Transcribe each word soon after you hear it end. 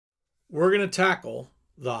we're going to tackle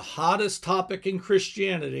the hottest topic in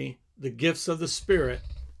Christianity, the gifts of the Spirit,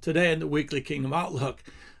 today in the Weekly Kingdom Outlook.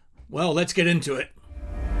 Well, let's get into it.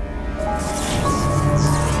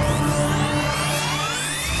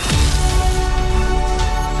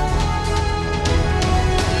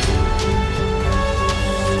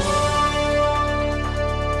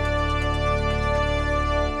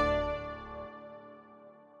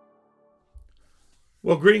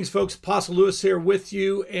 Well, greetings, folks. Apostle Lewis here with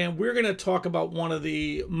you, and we're going to talk about one of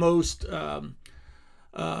the most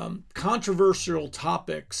controversial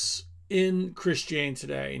topics in Christianity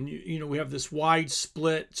today. And, we have this wide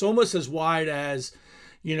split. It's almost as wide as,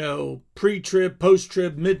 pre-trib,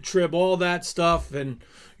 post-trib, mid-trib, all that stuff. And,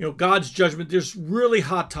 God's judgment. There's really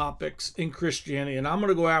hot topics in Christianity. And I'm going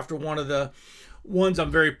to go after one of the ones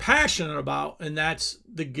I'm very passionate about, and that's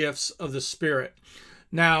the gifts of the Spirit.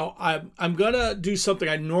 Now, I'm going to do something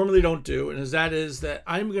I normally don't do, and that is that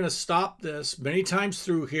I'm going to stop this many times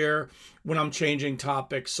through here when I'm changing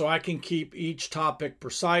topics so I can keep each topic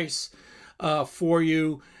precise for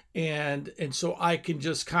you, and so I can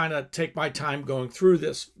just kind of take my time going through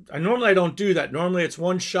this. I don't do that. Normally it's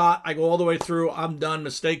one shot. I go all the way through. I'm done,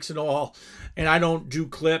 mistakes and all, and I don't do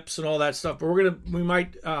clips and all that stuff. But we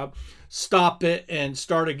might stop it and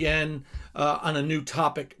start again on a new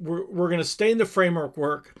topic. We're going to stay in the framework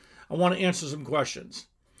work. I want to answer some questions.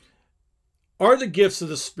 Are the gifts of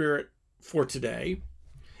the Spirit for today?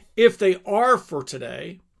 If they are for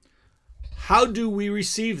today, how do we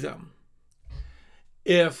receive them?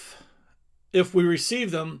 If we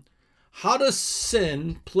receive them, how does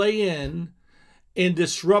sin play in and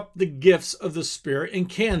disrupt the gifts of the Spirit, and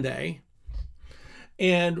can they?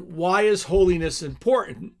 And why is holiness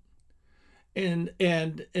important? And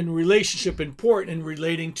relationship important in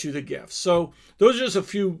relating to the gifts. So those are just a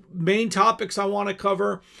few main topics I want to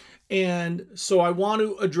cover. And so I want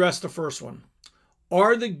to address the first one.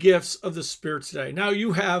 Are the gifts of the Spirit today? Now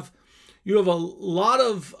you have a lot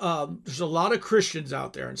of, there's a lot of Christians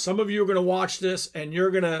out there, and some of you are going to watch this and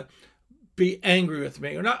you're going to be angry with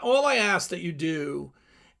me. All I ask that you do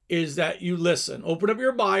is that you listen. Open up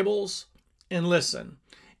your Bibles and listen.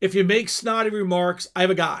 If you make snotty remarks, I have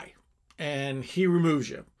a guy, and he removes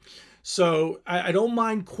you. So I don't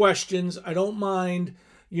mind questions. I don't mind,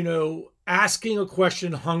 asking a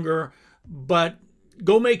question, hunger, but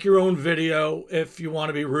go make your own video if you want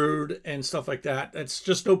to be rude and stuff like that. That's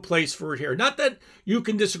just no place for it here. Not that you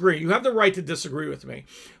can disagree. You have the right to disagree with me,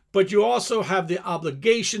 but you also have the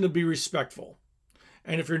obligation to be respectful.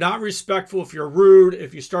 And if you're not respectful, if you're rude,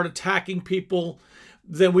 if you start attacking people,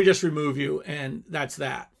 then we just remove you, and that's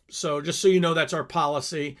that. So just so you know, that's our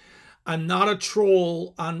policy. I'm not a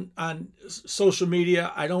troll on social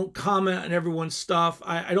media. I don't comment on everyone's stuff.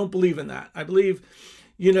 I don't believe in that. I believe,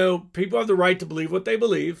 people have the right to believe what they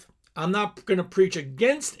believe. I'm not going to preach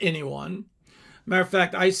against anyone. Matter of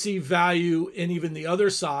fact, I see value in even the other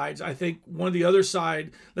sides. I think one of the other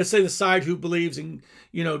side, let's say the side who believes in,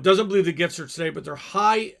 doesn't believe the gifts are today, but they're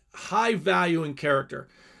high value in character.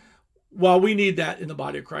 Well, we need that in the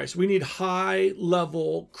body of Christ. We need high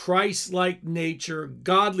level, Christ-like nature,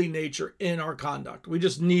 godly nature in our conduct. We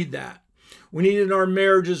just need that. We need it in our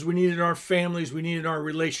marriages. We need it in our families. We need it in our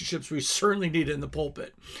relationships. We certainly need it in the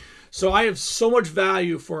pulpit. So I have so much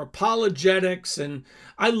value for apologetics, and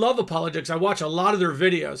I love apologetics. I watch a lot of their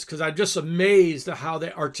videos because I'm just amazed at how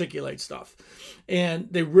they articulate stuff. And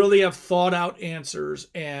they really have thought out answers,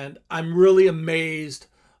 and I'm really amazed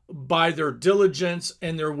by their diligence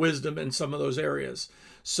and their wisdom in some of those areas.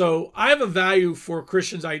 So I have a value for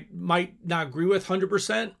Christians I might not agree with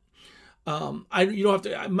 100%. You don't have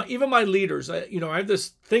to, even my leaders, I have this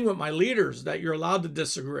thing with my leaders that you're allowed to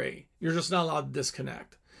disagree. You're just not allowed to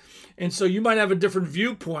disconnect. And so you might have a different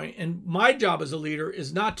viewpoint. And my job as a leader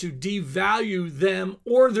is not to devalue them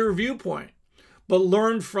or their viewpoint, but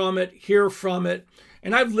learn from it, hear from it.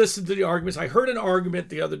 And I've listened to the arguments. I heard an argument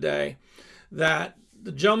the other day that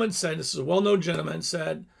the gentleman said, this is a well-known gentleman,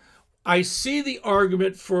 said, I see the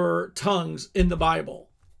argument for tongues in the Bible.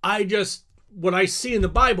 What I see in the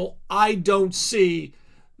Bible, I don't see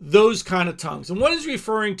those kind of tongues. And what he's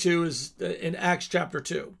referring to is in Acts chapter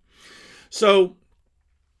 2. So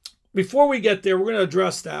before we get there, we're going to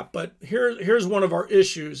address that. But here's one of our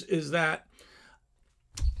issues is that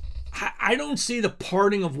I don't see the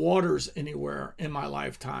parting of waters anywhere in my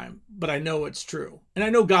lifetime, but I know it's true. And I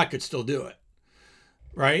know God could still do it.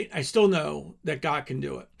 Right? I still know that God can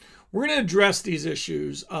do it. We're going to address these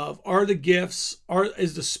issues of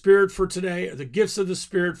is the Spirit for today? Are the gifts of the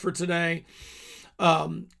Spirit for today?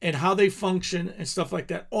 And how they function and stuff like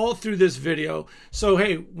that, all through this video. So,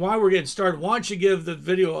 hey, while we're getting started, why don't you give the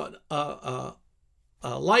video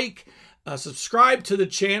subscribe to the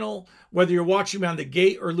channel, whether you're watching me on The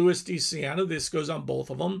Gate or Louis D. Siena. This goes on both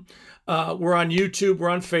of them. We're on YouTube, we're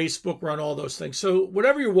on Facebook, we're on all those things. So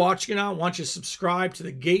whatever you're watching on, I want you to subscribe to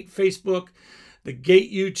The Gate Facebook, The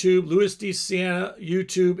Gate YouTube, Louis D. Siena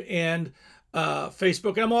YouTube, and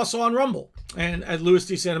Facebook. And I'm also on Rumble and at Louis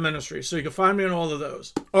D. Siena Ministry. So you can find me on all of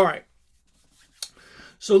those. All right.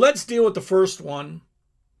 So let's deal with the first one.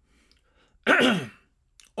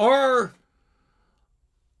 Are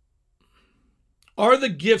the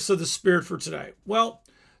gifts of the Spirit for today? Well,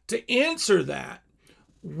 to answer that,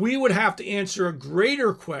 we would have to answer a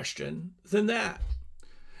greater question than that.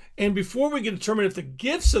 And before we can determine if the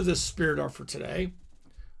gifts of the Spirit are for today,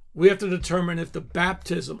 we have to determine if the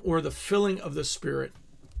baptism or the filling of the Spirit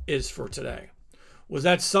is for today. Was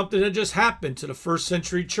that something that just happened to the first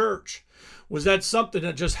century church? Was that something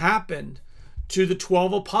that just happened to the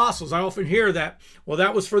 12 apostles? I often hear that, well,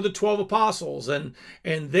 that was for the 12 apostles and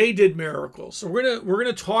they did miracles. So we're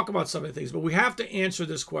gonna talk about some of the things, but we have to answer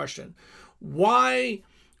this question. Why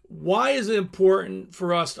is it important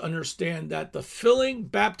for us to understand that the filling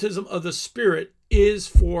baptism of the Spirit is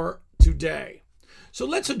for today? So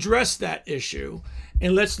let's address that issue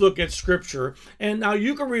and let's look at Scripture. And now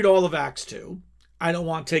you can read all of Acts 2. I don't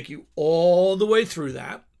want to take you all the way through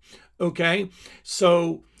that. Okay?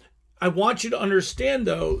 So I want you to understand,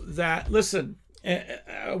 though, that, listen,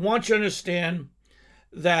 I want you to understand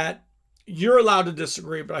that you're allowed to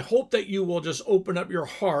disagree, but I hope that you will just open up your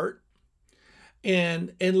heart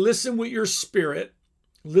and listen with your spirit,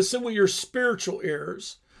 listen with your spiritual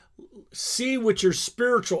ears, see with your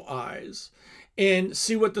spiritual eyes, and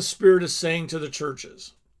see what the Spirit is saying to the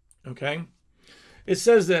churches. Okay? It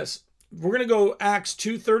says this. We're going to go Acts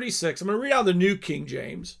 2:36. I'm going to read out the New King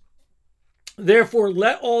James. Therefore,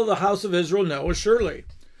 let all the house of Israel know assuredly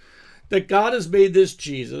that God has made this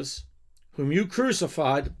Jesus, whom you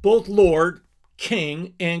crucified, both Lord,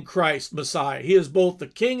 King, and Christ, Messiah. He is both the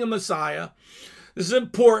King and Messiah. This is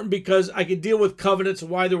important because I can deal with covenants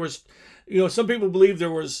and why there was, some people believe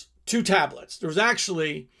there was 2 tablets. There was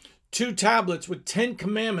actually 2 tablets with 10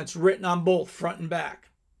 commandments written on both, front and back.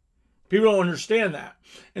 People don't understand that.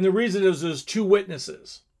 And the reason is there's 2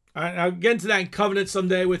 witnesses. I'll get into that in covenant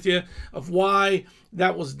someday with you of why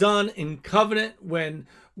that was done in covenant when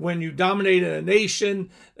you dominated a nation.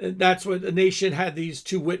 That's what the nation had, these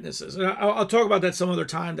 2 witnesses. And I'll talk about that some other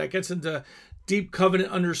time. That gets into deep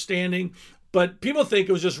covenant understanding. But people think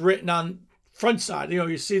it was just written on front side.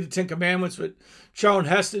 You see the 10 Commandments with Charlton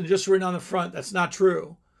Heston just written on the front. That's not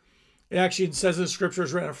true. It actually says in the Scripture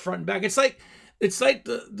it's written on front and back. It's like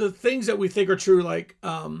the things that we think are true, like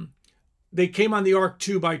they came on the ark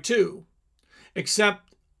 2 by 2,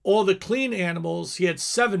 except all the clean animals, he had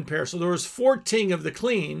 7 pairs. So there was 14 of the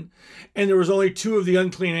clean, and there was only 2 of the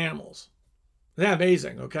unclean animals. Isn't that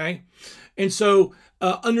amazing? Okay. And so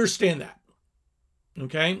understand that.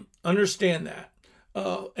 Okay. Understand that.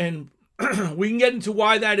 And we can get into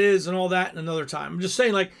why that is and all that in another time. I'm just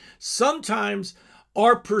saying, like, sometimes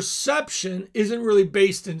our perception isn't really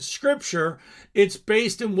based in Scripture. It's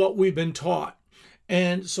based in what we've been taught.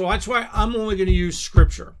 And so that's why I'm only going to use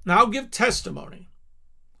Scripture. Now, I'll give testimony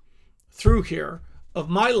through here of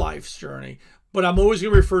my life's journey, but I'm always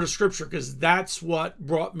going to refer to Scripture because that's what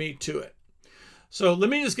brought me to it. So let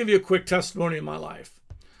me just give you a quick testimony of my life.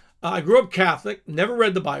 I grew up Catholic, never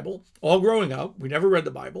read the Bible. All growing up, we never read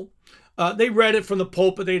the Bible. They read it from the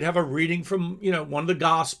pulpit. They'd have a reading from, one of the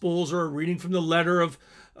Gospels or a reading from the letter of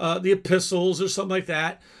the epistles or something like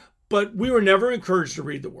that. But we were never encouraged to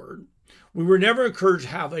read the Word. We were never encouraged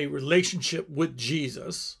to have a relationship with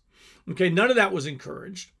Jesus. Okay, none of that was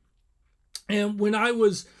encouraged. And when I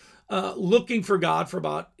was looking for God for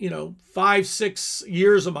about, 5-6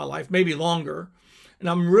 years of my life, maybe longer, and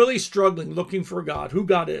I'm really struggling looking for God, who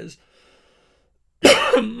God is,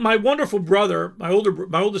 my wonderful brother, my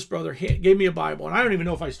oldest brother, gave me a Bible, and I don't even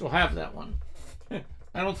know if I still have that one.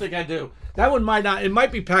 I don't think I do. That one it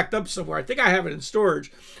might be packed up somewhere. I think I have it in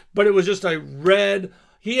storage, but it was just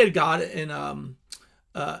he had got it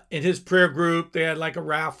in his prayer group. They had like a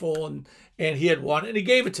raffle, and he had won, and he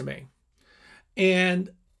gave it to me. And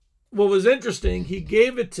what was interesting, he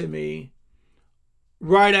gave it to me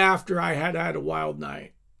right after I had a wild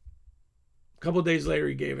night. A couple of days later,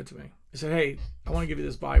 he gave it to me. He said, "Hey, I want to give you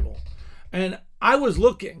this Bible." And I was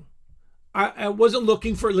looking. I wasn't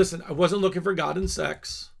looking for, I wasn't looking for God in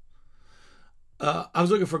sex. I was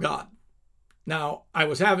looking for God. Now, I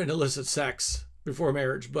was having illicit sex before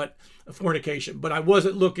marriage, but fornication, but I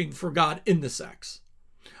wasn't looking for God in the sex.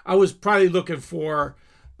 I was probably looking for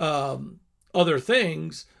other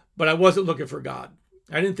things, but I wasn't looking for God.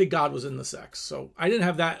 I didn't think God was in the sex. So I didn't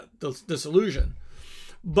have that disillusion.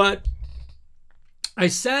 But I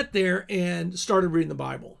sat there and started reading the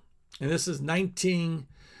Bible. And this is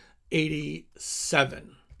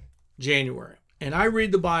 1987, January. And I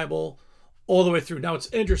read the Bible all the way through. Now,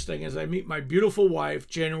 it's interesting as I meet my beautiful wife,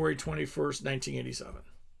 January 21st, 1987.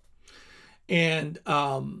 And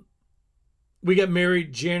we got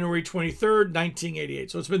married January 23rd,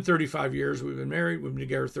 1988. So it's been 35 years we've been married. We've been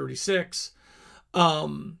together 36.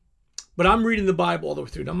 But I'm reading the Bible all the way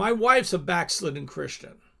through. Now, my wife's a backslidden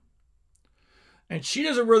Christian. And she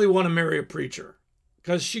doesn't really want to marry a preacher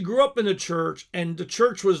because she grew up in the church, and the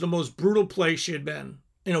church was the most brutal place she had been,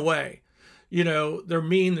 in a way. You know, they're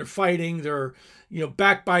mean, they're fighting, they're,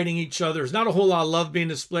 backbiting each other. There's not a whole lot of love being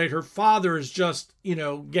displayed. Her father is just,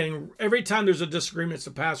 getting, every time there's a disagreement, it's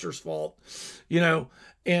the pastor's fault,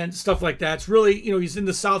 and stuff like that. It's really, he's in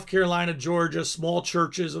the South Carolina, Georgia, small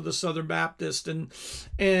churches of the Southern Baptist, and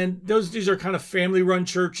these are kind of family-run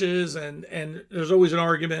churches, and there's always an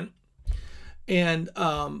argument. And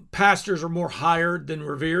pastors are more hired than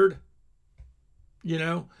revered,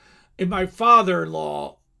 And my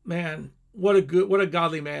father-in-law, man, what a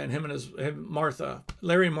godly man, him and Martha,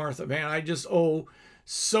 Larry and Martha, man. I just owe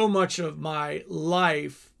so much of my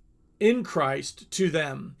life in Christ to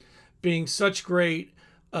them, being such great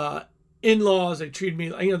in-laws. They treated me,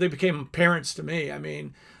 they became parents to me. I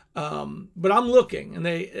mean, but I'm looking,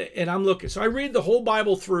 and I'm looking. So I read the whole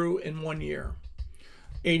Bible through in 1 year.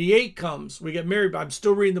 88 comes, we get married, but I'm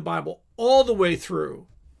still reading the Bible all the way through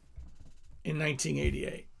in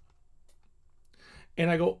 1988.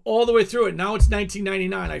 And I go all the way through it. Now it's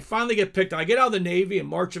 1999. I finally get picked. I get out of the Navy in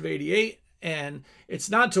March of 88, and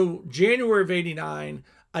it's not until January of 89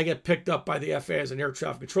 I get picked up by the FAA as an air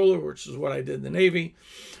traffic controller, which is what I did in the Navy.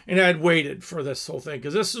 And I had waited for this whole thing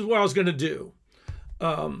because this is what I was going to do.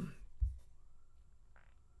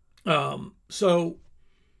 So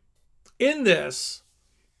in this,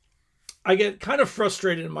 I get kind of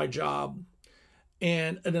frustrated in my job,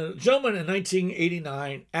 and a gentleman in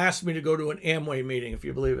 1989 asked me to go to an Amway meeting, if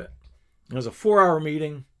you believe it. It was a 4-hour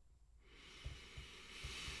meeting,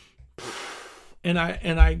 and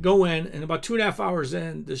I go in, and about 2.5 hours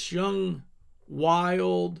in, this young,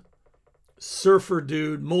 wild surfer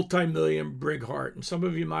dude, multi-million, Brig Hart, and some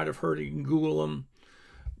of you might have heard, you can Google him.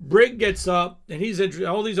 Brig gets up, and he's interested.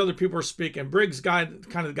 All these other people are speaking. Brig's kind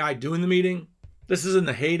of the guy doing the meeting. This is in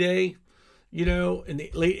the heyday, in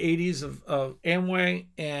the late 80s of Amway.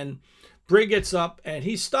 And Brig gets up and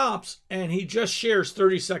he stops and he just shares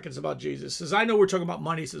 30 seconds about Jesus. He says, I know we're talking about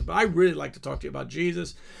money. He says, but I really like to talk to you about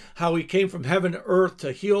Jesus, how he came from heaven to earth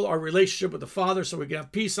to heal our relationship with the Father so we can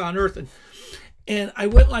have peace on earth. And I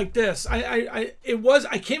went like this. I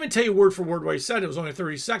can't even tell you word for word what he said. It was only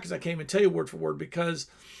 30 seconds. I can't even tell you word for word because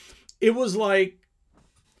it was like,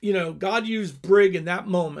 God used Brig in that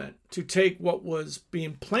moment to take what was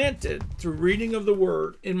being planted through reading of the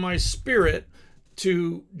word in my spirit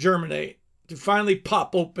to germinate, to finally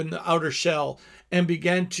pop open the outer shell and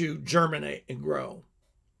begin to germinate and grow.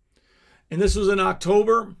 And this was in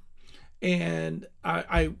October, and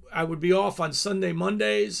I would be off on Sunday,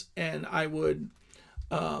 Mondays, and I would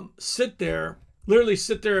literally sit there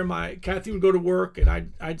Kathy would go to work, and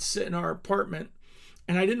I'd sit in our apartment,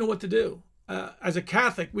 and I didn't know what to do. As a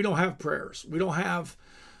Catholic, we don't have prayers. We don't have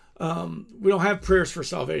prayers for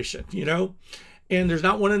salvation, and there's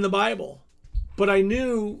not one in the Bible. But I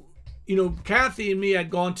knew, Kathy and me had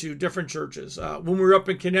gone to different churches. When we were up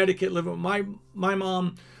in Connecticut living with my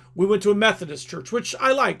mom, we went to a Methodist church, which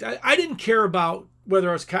I liked. I didn't care about whether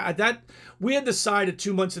I was that. We had decided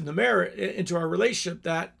 2 months into our relationship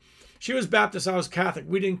that she was Baptist, I was Catholic.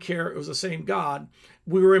 We didn't care. It was the same God.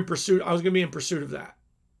 We were in pursuit. I was going to be in pursuit of that.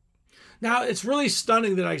 Now, it's really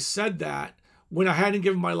stunning that I said that when I hadn't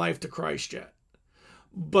given my life to Christ yet.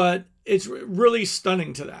 But it's really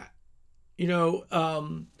stunning to that.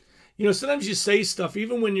 Sometimes you say stuff,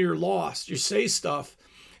 even when you're lost, you say stuff.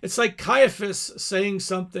 It's like Caiaphas saying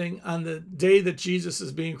something on the day that Jesus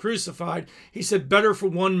is being crucified. He said, better for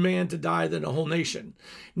one man to die than a whole nation.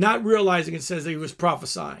 Not realizing it says that he was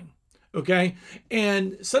prophesying. Okay.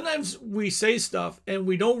 And sometimes we say stuff and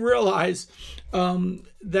we don't realize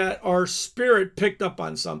that our spirit picked up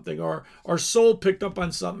on something or our soul picked up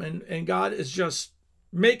on something, and God is just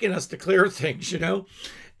making us declare things,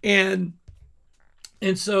 And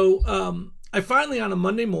so I finally, on a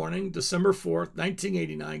Monday morning, December 4th,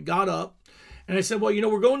 1989, got up and I said, well,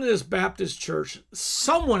 we're going to this Baptist church.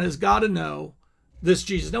 Someone has got to know this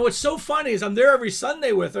Jesus. Now, what's so funny is I'm there every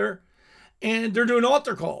Sunday with her and they're doing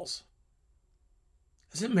altar calls.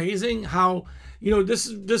 It's amazing how, this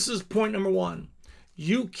is point number one.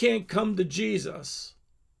 You can't come to Jesus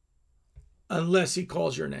unless he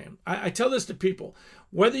calls your name. I tell this to people.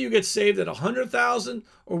 whether you get saved at 100,000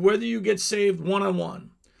 or whether you get saved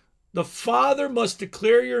one-on-one, the Father must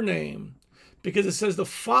declare your name, because it says the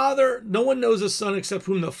Father, no one knows the Son except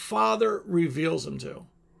whom the Father reveals him to.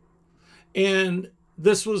 And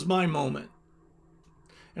this was my moment.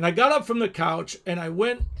 And I got up from the couch and I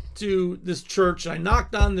went to this church and I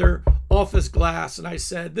knocked on their office glass and I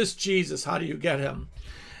said, "This Jesus, how do you get him?"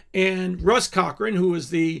 And Russ Cochran, who was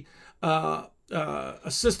the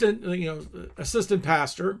assistant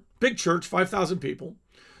pastor, big church, 5,000 people.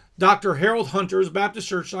 Dr. Harold Hunter's Baptist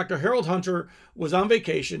Church. Dr. Harold Hunter was on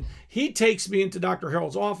vacation. He takes me into Dr.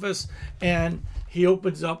 Harold's office and he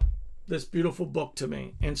opens up this beautiful book to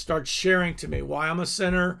me and starts sharing to me why I'm a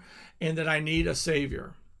sinner and that I need a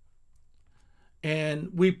Savior. And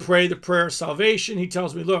we pray the prayer of salvation. He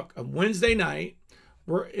tells me, "Look, on Wednesday night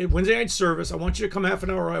service, I want you to come half an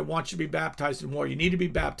hour. I want you to be baptized in water. You need to be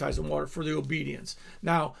baptized in water for the obedience."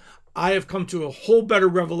 Now, I have come to a whole better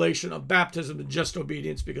revelation of baptism than just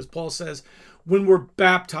obedience, because Paul says when we're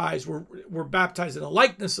baptized, we're baptized in the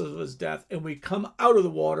likeness of his death, and we come out of the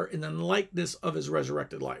water in the likeness of his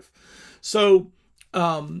resurrected life. So,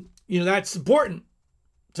 that's important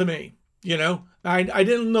to me. I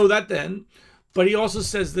didn't know that then, but he also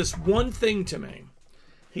says this one thing to me.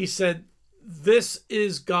 He said, "This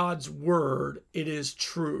is God's word. It is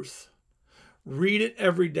truth. Read it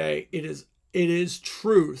every day. It is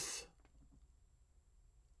truth.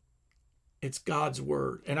 It's God's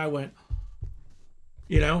word." And I went,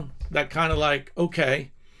 that kind of like,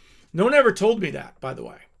 okay. No one ever told me that, by the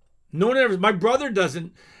way. No one ever, my brother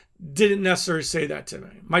didn't necessarily say that to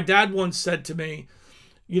me. My dad once said to me,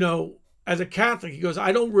 as a Catholic, he goes,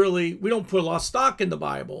 we don't put a lot of stock in the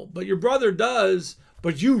Bible, but your brother does,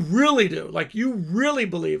 but you really do. Like, you really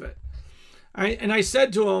believe it. And I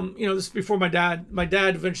said to him, this is before my dad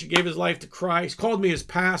eventually gave his life to Christ, called me his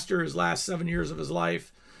pastor his last 7 years of his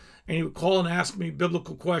life. And he would call and ask me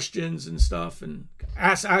biblical questions and stuff, and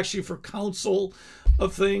ask actually for counsel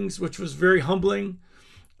of things, which was very humbling,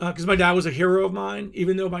 because my dad was a hero of mine.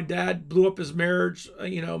 Even though my dad blew up his marriage,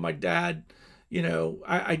 my dad,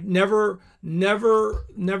 I never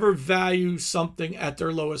value something at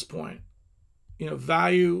their lowest point.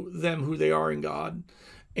 Value them who they are in God.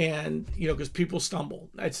 And, because people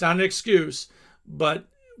stumble. It's not an excuse, but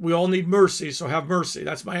we all need mercy, so have mercy.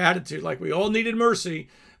 That's my attitude. Like, we all needed mercy.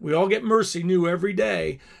 We all get mercy new every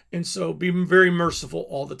day. And so be very merciful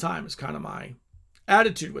all the time is kind of my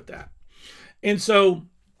attitude with that. And so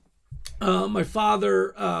my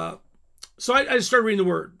father, so I started reading the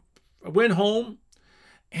word. I went home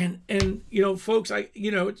and folks,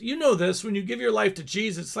 this, when you give your life to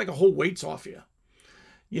Jesus, it's like a whole weight's off you.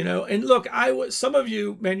 And look, some of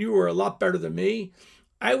you, man, you were a lot better than me.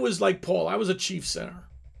 I was like Paul. I was a chief sinner.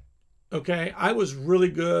 Okay. I was really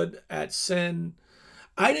good at sin.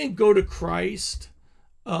 I didn't go to Christ.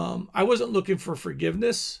 I wasn't looking for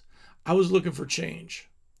forgiveness. I was looking for change.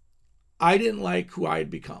 I didn't like who I had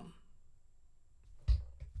become.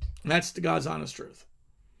 And that's the God's honest truth.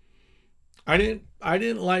 I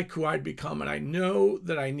didn't like who I'd become, and I know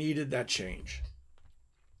that I needed that change.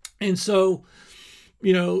 And so,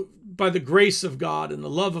 by the grace of God and the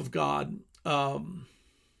love of God,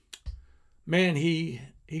 man, he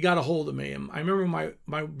got a hold of me. And I remember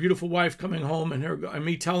my beautiful wife coming home and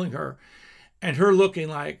me telling her, and her looking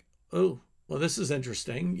like, "Oh, well, this is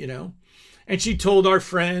interesting," And she told our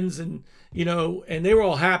friends, and and they were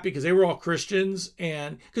all happy because they were all Christians.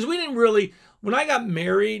 And because we didn't really, when I got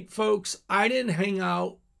married, folks, I didn't hang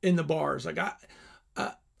out in the bars. Like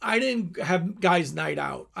I didn't have guys' night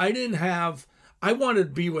out. I wanted to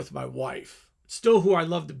be with my wife, still who I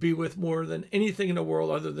love to be with more than anything in the world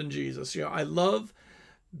other than Jesus. I love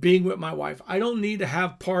being with my wife. I don't need to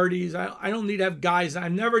have parties. I don't need to have guys.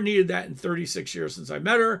 I've never needed that in 36 years since I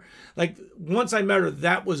met her. Like, once I met her,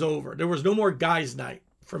 that was over. There was no more guys' night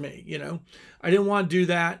for me. I didn't want to do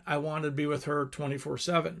that. I wanted to be with her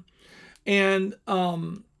 24/7. And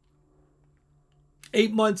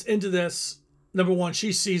 8 months into this, number one,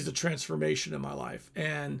 she sees the transformation in my life,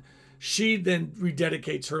 and she then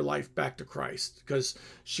rededicates her life back to Christ because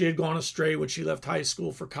she had gone astray when she left high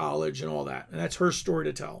school for college and all that. And that's her story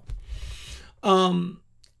to tell.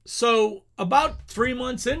 So about 3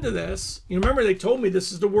 months into this, remember they told me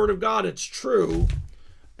this is the word of God. It's true.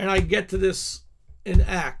 And I get to this in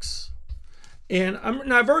Acts. And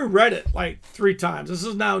I've already read it like 3 times. This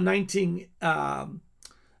is now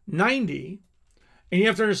 1990. And you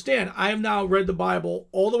have to understand, I have now read the Bible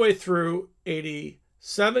all the way through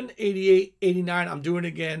 87, 88, 89. I'm doing it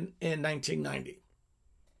again in 1990.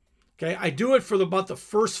 Okay, I do it for about the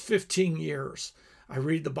first 15 years. I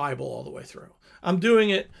read the Bible all the way through. I'm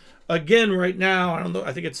doing it again right now. I don't know.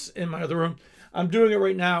 I think it's in my other room. I'm doing it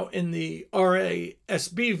right now in the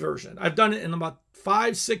RASB version. I've done it in about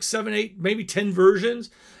 5, 6, 7, 8, maybe 10 versions.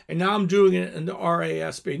 And now I'm doing it in the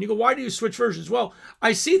RASB. And you go, why do you switch versions? Well,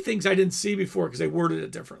 I see things I didn't see before because they worded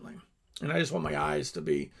it differently. And I just want my eyes to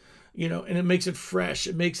be, and it makes it fresh.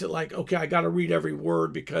 It makes it like, okay, I got to read every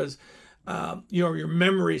word because, your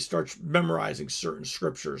memory starts memorizing certain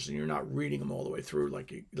scriptures and you're not reading them all the way through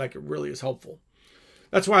like it really is helpful.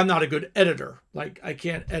 That's why I'm not a good editor. Like I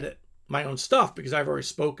can't edit my own stuff because I've already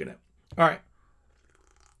spoken it. All right.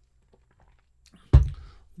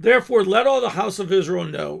 Therefore, let all the house of Israel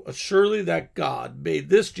know assuredly that God made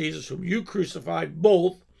this Jesus, whom you crucified,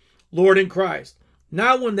 both Lord and Christ.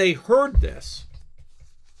 Now, when they heard this,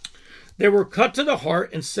 they were cut to the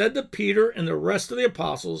heart and said to Peter and the rest of the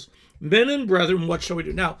apostles, men and brethren, what shall we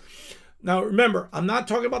do? Now remember, I'm not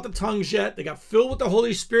talking about the tongues yet. They got filled with the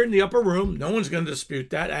Holy Spirit in the upper room. No one's going to dispute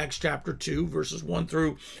that. Acts chapter 2, verses 1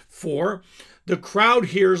 through 4. The crowd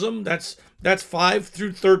hears them. That's 5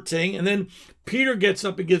 through 13. And then Peter gets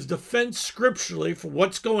up and gives defense scripturally for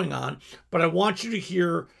what's going on. But I want you to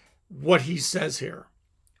hear what he says here.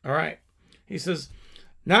 All right. He says,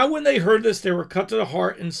 now when they heard this, they were cut to the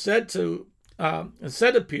heart and said to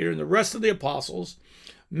Peter and the rest of the apostles,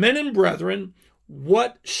 men and brethren,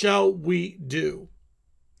 what shall we do?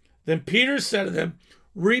 Then Peter said to them,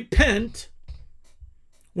 repent.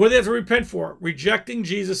 What do they have to repent for? Rejecting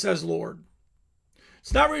Jesus as Lord.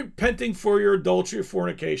 It's not repenting for your adultery or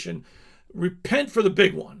fornication. Repent for the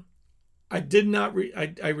big one. I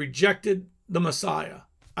rejected the Messiah.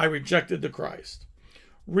 I rejected the Christ.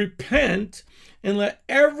 Repent and let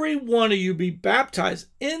every one of you be baptized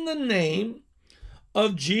in the name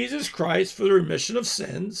of Jesus Christ for the remission of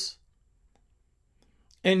sins,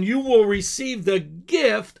 and you will receive the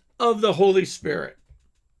gift of the Holy Spirit.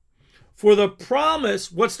 For the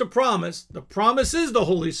promise, what's the promise? The promise is the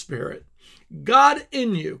Holy Spirit. God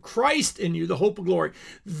in you, Christ in you, the hope of glory.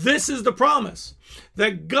 This is the promise,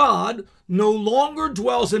 that God no longer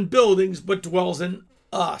dwells in buildings, but dwells in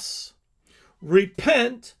us.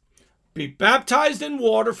 Repent, be baptized in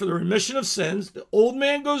water for the remission of sins. The old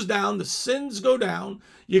man goes down, the sins go down.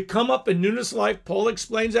 You come up in newness of life. Paul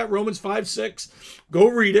explains that, Romans 5:6. Go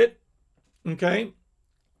read it. Okay?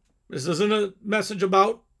 This isn't a message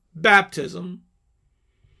about baptism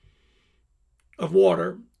of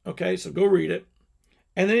water. Okay, so go read it.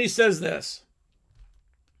 And then he says this.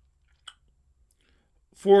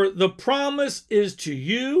 For the promise is to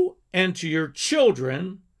you and to your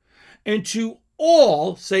children and to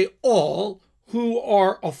all, say all, who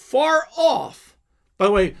are afar off. By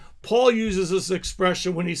the way, Paul uses this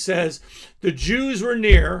expression when he says the Jews were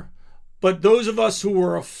near, but those of us who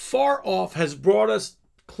were afar off has brought us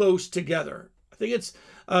close together. I think it's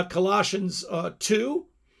Colossians 2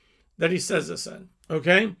 that he says this in.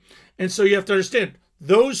 Okay? And so you have to understand,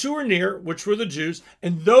 those who were near, which were the Jews,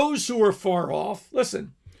 and those who were far off,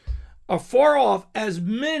 listen, are far off as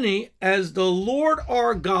many as the Lord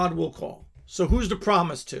our God will call. So who's the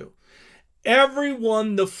promise to?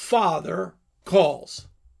 Everyone the Father calls.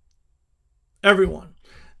 Everyone.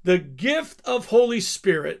 The gift of Holy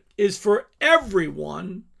Spirit is for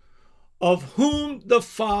everyone of whom the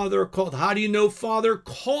Father called. How do you know Father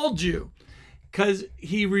called you? Because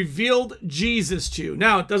he revealed Jesus to you.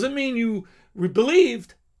 Now, it doesn't mean you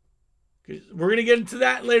believed. We're going to get into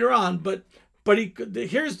that later on. But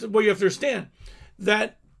here's what you have to understand.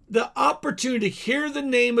 That the opportunity to hear the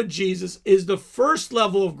name of Jesus is the first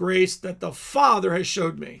level of grace that the Father has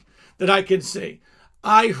showed me that I can see.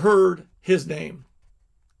 I heard his name.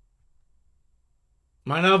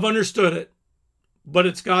 Might not have understood it, but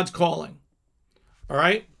it's God's calling. All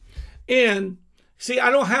right? And see,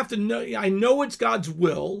 I don't have to know. I know it's God's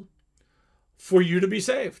will for you to be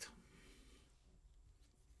saved.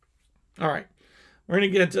 All right. We're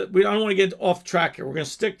going to get into, I don't want to get off track here. We're going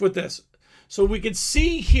to stick with this. So we can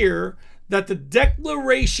see here that the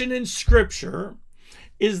declaration in Scripture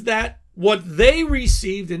is that what they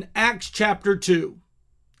received in Acts chapter 2.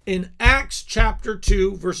 In Acts chapter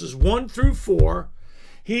 2, verses 1 through 4,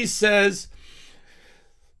 he says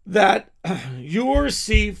that you will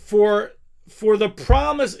receive for the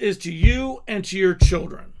promise is to you and to your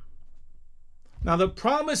children. Now, the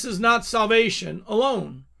promise is not salvation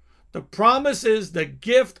alone. The promise is the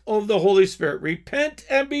gift of the Holy Spirit. Repent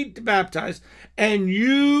and be baptized, and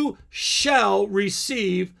you shall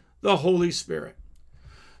receive the Holy Spirit.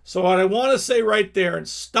 So what I want to say right there, and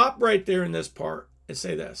stop right there in this part, and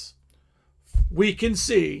say this. We can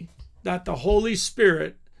see that the Holy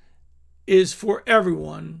Spirit is for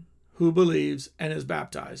everyone who believes and is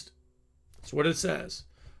baptized. That's what it says.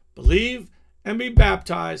 Believe and be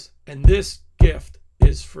baptized, and this gift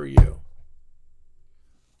is for you.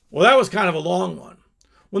 Well, that was kind of a long one.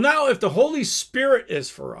 Well, now if the Holy Spirit is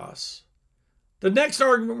for us, the next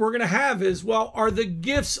argument we're going to have is, well, are the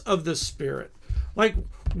gifts of the Spirit? Like,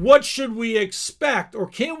 what should we expect, or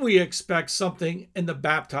can we expect something in the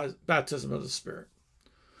baptism of the Spirit?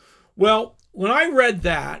 Well, when I read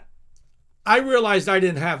that, I realized I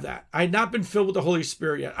didn't have that. I had not been filled with the Holy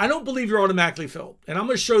Spirit yet. I don't believe you're automatically filled. And I'm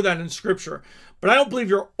going to show that in Scripture. But I don't believe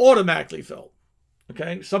you're automatically filled.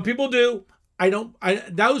 Okay? Some people do.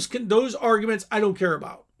 Those arguments I don't care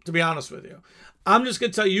about, to be honest with you. I'm just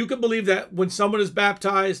going to tell you, you can believe that when someone is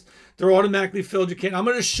baptized, they're automatically filled. You can't. I'm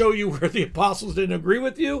going to show you where the apostles didn't agree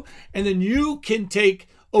with you, and then you can take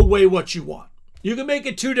away what you want. You can make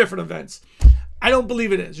it two different events. I don't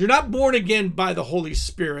believe it is. You're not born again by the Holy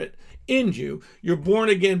Spirit in you. You're born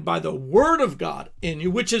again by the Word of God in you,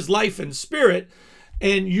 which is life and spirit,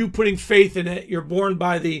 and you putting faith in it. You're born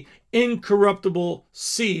by the incorruptible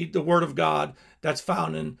seed, the Word of God, that's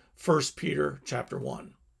found in 1 Peter chapter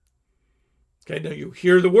 1. Okay, now you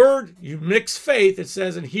hear the word, you mix faith, it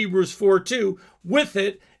says in Hebrews 4:2, with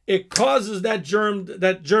it, it causes that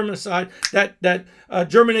germination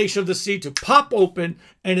of the seed to pop open,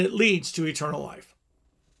 and it leads to eternal life.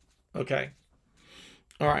 Okay,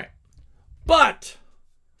 all right. But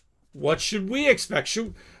what should we expect?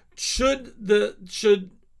 Now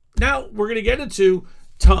we're going to get into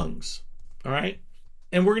tongues, all right,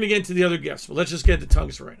 and we're going to get into the other gifts. But let's just get into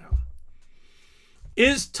tongues for right now.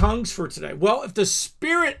 Is tongues for today? Well, if the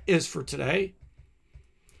Spirit is for today,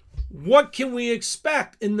 what can we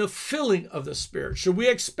expect in the filling of the Spirit? Should we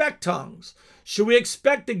expect tongues? Should we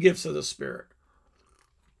expect the gifts of the Spirit?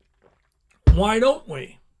 Why don't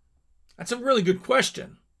we? That's a really good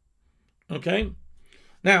question. Okay?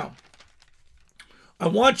 Now, I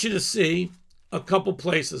want you to see a couple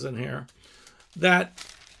places in here that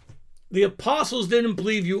the apostles didn't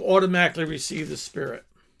believe you automatically receive the Spirit.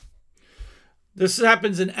 This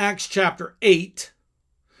happens in Acts chapter 8,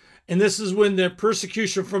 and this is when the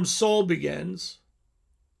persecution from Saul begins,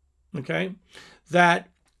 okay, that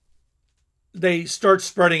they start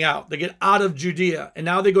spreading out. They get out of Judea, and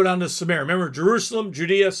now they go down to Samaria. Remember, Jerusalem,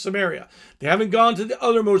 Judea, Samaria. They haven't gone to the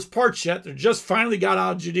othermost parts yet. They just finally got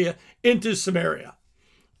out of Judea into Samaria,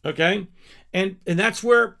 okay, and that's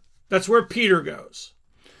where Peter goes.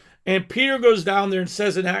 And Peter goes down there and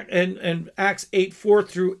says in Acts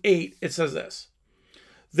 8:4-8, it says this.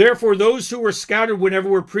 Therefore, those who were scattered whenever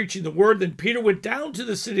we're preaching the word, then Peter went down to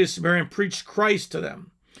the city of Samaria and preached Christ to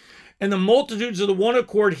them. And the multitudes of the one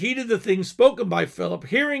accord heeded the things spoken by Philip,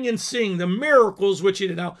 hearing and seeing the miracles which he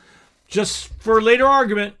did. Now, just for later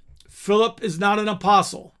argument, Philip is not an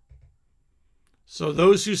apostle. So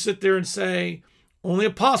those who sit there and say only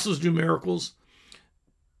apostles do miracles,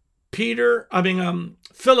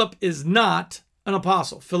 Philip is not an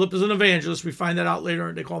apostle. Philip is an evangelist. We find that out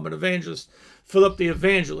later. They call him an evangelist. Philip the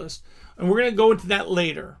evangelist. And we're going to go into that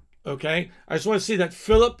later. Okay? I just want to see that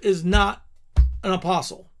Philip is not an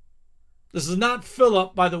apostle. This is not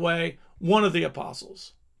Philip, by the way, one of the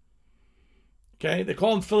apostles. Okay? They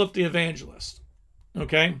call him Philip the evangelist.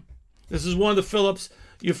 Okay? This is one of the Philips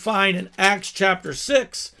you find in Acts chapter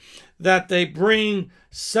 6 that they bring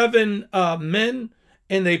 7 men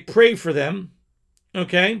and they pray for them,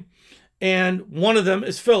 okay? And one of them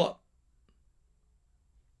is Philip.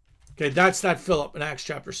 Okay, that's that Philip in Acts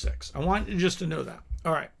chapter 6. I want you just to know that.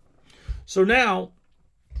 All right. So now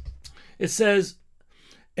it says,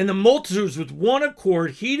 and the multitudes with one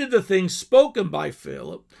accord heeded the things spoken by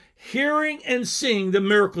Philip, hearing and seeing the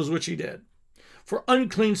miracles which he did. For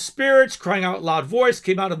unclean spirits, crying out loud voice,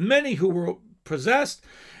 came out of many who were possessed,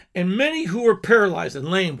 and many who were paralyzed and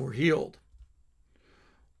lame were healed.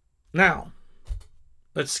 Now,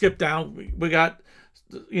 let's skip down. We got,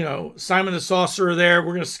 Simon the sorcerer there.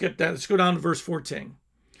 We're going to skip that. Let's go down to verse 14.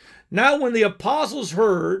 Now, when the apostles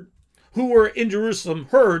who were in Jerusalem,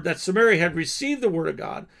 heard that Samaria had received the word of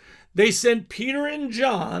God, they sent Peter and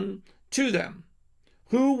John to them,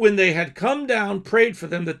 who, when they had come down, prayed for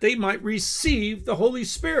them that they might receive the Holy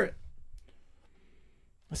Spirit.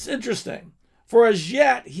 That's interesting. For as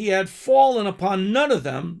yet he had fallen upon none of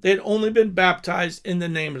them. They had only been baptized in the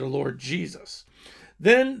name of the Lord Jesus.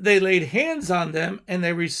 Then they laid hands on them, and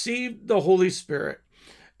they received the Holy Spirit.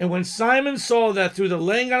 And when Simon saw that through the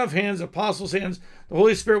laying on of hands, apostles' hands, the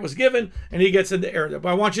Holy Spirit was given, and he gets into error. But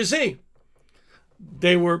I want you to see,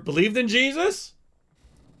 they were believed in Jesus.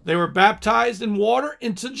 They were baptized in water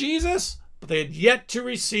into Jesus, but they had yet to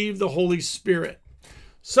receive the Holy Spirit.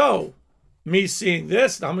 So, me seeing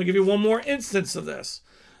this, now I'm going to give you one more instance of this.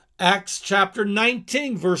 Acts chapter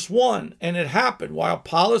 19, verse 1. And it happened while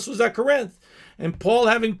Apollos was at Corinth And Paul,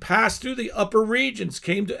 having passed through the upper regions,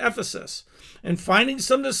 came to Ephesus. And finding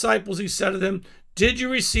some disciples, he said to them, "Did you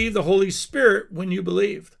receive the Holy Spirit when you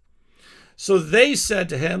believed?" So they said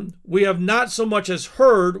to him, "We have not so much as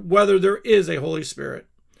heard whether there is a Holy Spirit."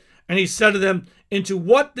 And he said to them, "Into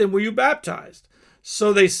what then were you baptized?"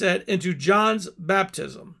 So they said, "Into John's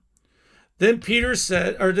baptism." Then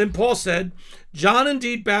Paul said, "John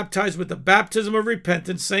indeed baptized with the baptism of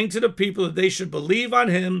repentance, saying to the people that they should believe on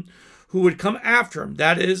him who would come after him,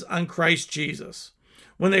 that is, on Christ Jesus."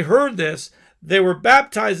 When they heard this, they were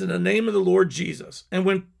baptized in the name of the Lord Jesus. And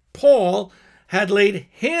when Paul had laid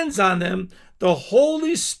hands on them, the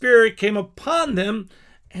Holy Spirit came upon them,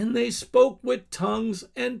 and they spoke with tongues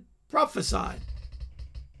and prophesied.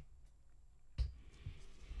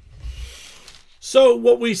 So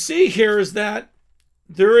what we see here is that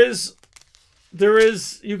there is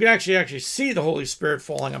you can actually see the Holy Spirit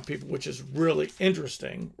falling on people, which is really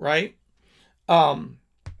interesting, right?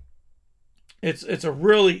 It's a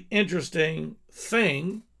really interesting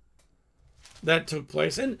thing that took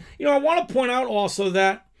place. And I want to point out also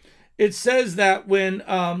that it says that when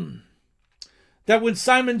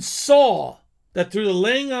Simon saw that through the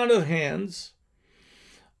laying on of hands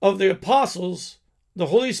of the apostles, the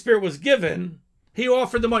Holy Spirit was given, he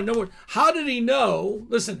offered them money. No, how did he know?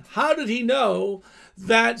 Listen, how did he know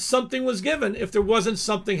that something was given if there wasn't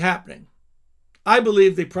something happening? I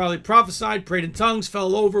believe they probably prophesied, prayed in tongues,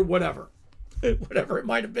 fell over, whatever it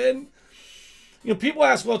might have been. People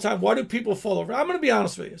ask all the time, why do people fall over? I'm going to be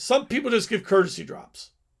honest with you. Some people just give courtesy drops.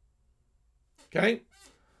 Okay?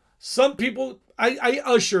 Some people, I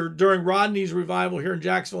ushered during Rodney's revival here in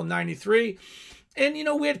Jacksonville in 93, and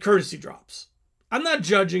we had courtesy drops. I'm not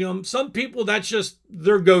judging them. Some people, that's just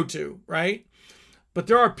their go-to, right? But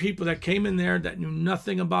there are people that came in there that knew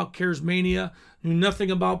nothing about charismania, knew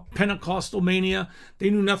nothing about Pentecostal mania. They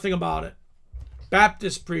knew nothing about it.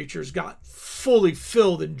 Baptist preachers got fully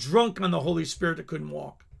filled and drunk on the Holy Spirit that couldn't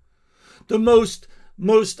walk. The most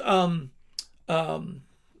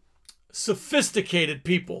sophisticated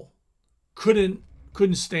people couldn't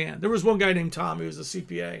stand. There was one guy named Tom. He was a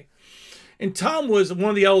CPA. And Tom was one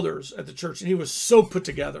of the elders at the church, and he was so put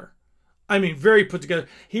together. I mean, very put together.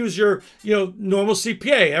 He was your, normal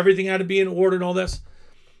CPA. Everything had to be in order and all this.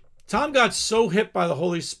 Tom got so hit by the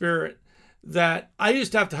Holy Spirit that I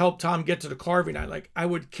used to have to help Tom get to the car every night. I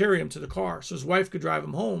would carry him to the car so his wife could drive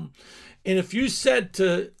him home. And if you said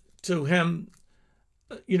to him,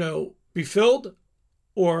 be filled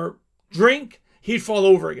or drink, he'd fall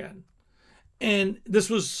over again. And this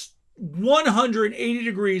was 180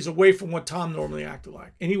 degrees away from what Tom normally acted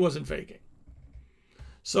like. And he wasn't faking.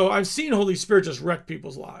 So I've seen Holy Spirit just wreck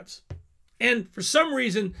people's lives. And for some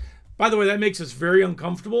reason, by the way, that makes us very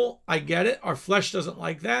uncomfortable. I get it. Our flesh doesn't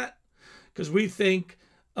like that because we think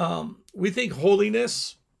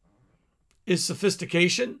holiness is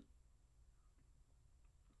sophistication.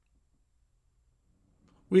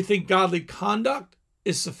 We think godly conduct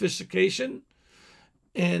is sophistication.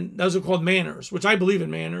 And those are called manners, which I believe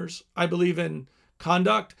in manners. I believe in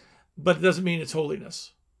conduct, but it doesn't mean it's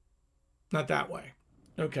holiness. Not that way.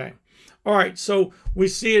 Okay. All right. So we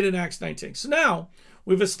see it in Acts 19. So now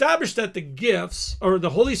we've established that the gifts or the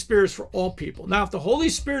Holy Spirit is for all people. Now, if the Holy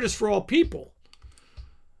Spirit is for all people,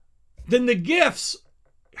 then the gifts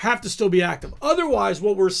have to still be active. Otherwise,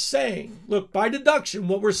 what we're saying, look, by deduction,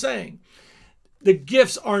 what we're saying, the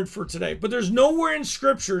gifts aren't for today. But there's nowhere in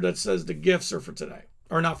Scripture that says the gifts are for today.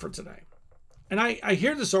 Or not for today. And I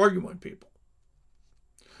hear this argument with people.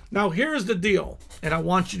 Now, here's the deal, and I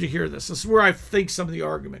want you to hear this. This is where I think some of the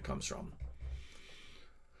argument comes from.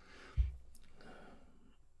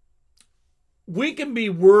 We can be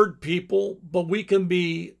word people, but we can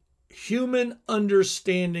be human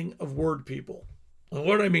understanding of word people. And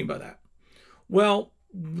what do I mean by that? Well,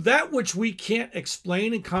 that which we can't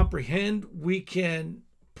explain and comprehend, we can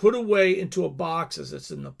put away into a box as it's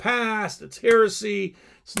in the past, it's heresy,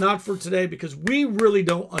 it's not for today, because we really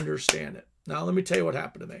don't understand it. Now, let me tell you what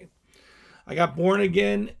happened to me. I got born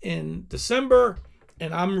again in December,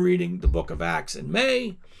 and I'm reading the book of Acts in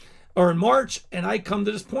March, and I come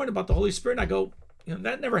to this point about the Holy Spirit, and I go,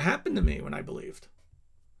 that never happened to me when I believed.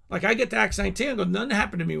 Like, I get to Acts 19, I go, nothing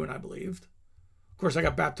happened to me when I believed. Of course, I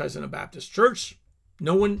got baptized in a Baptist church.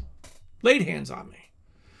 No one laid hands on me.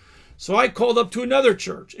 So I called up to another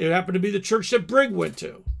church. It happened to be the church that Brig went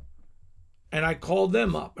to. And I called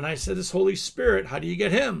them up and I said, this Holy Spirit, how do you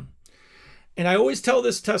get him? And I always tell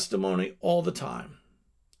this testimony all the time.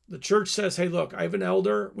 The church says, hey, look, I have an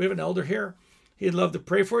elder. We have an elder here. He'd love to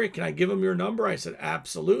pray for you. Can I give him your number? I said,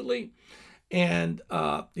 absolutely. And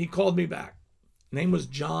he called me back. His name was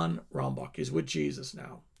John Rombach. He's with Jesus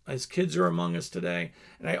now. His kids are among us today.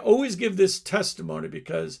 And I always give this testimony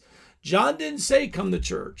because John didn't say come to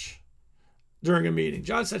church during a meeting.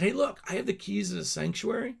 John said, hey, look, I have the keys to the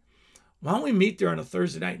sanctuary. Why don't we meet there on a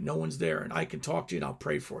Thursday night? No one's there, and I can talk to you and I'll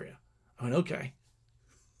pray for you. I went, okay.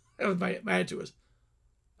 That was my attitude was,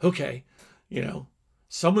 okay,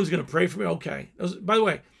 someone's going to pray for me. Okay. By the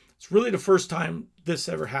way, it's really the first time this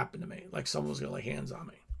ever happened to me. Like someone was going to lay hands on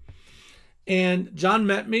me. And John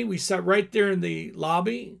met me. We sat right there in the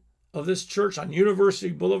lobby of this church on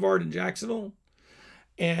University Boulevard in Jacksonville.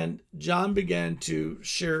 And John began to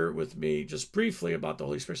share with me just briefly about the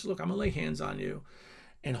Holy Spirit. He said, look, I'm going to lay hands on you,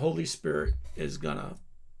 and Holy Spirit is gonna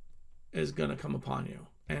come upon you.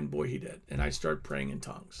 And boy, he did. And I started praying in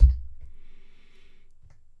tongues.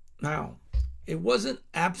 Now, it wasn't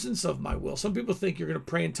absence of my will. Some people think you're going to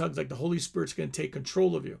pray in tongues like the Holy Spirit's going to take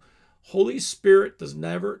control of you. Holy Spirit does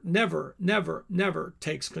never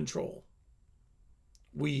takes control.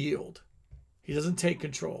 We yield. He doesn't take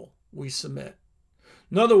control. We submit.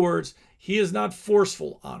 In other words, he is not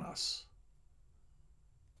forceful on us.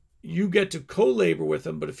 You get to co-labor with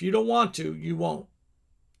him, but if you don't want to, you won't.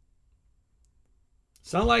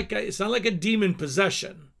 It's not like a demon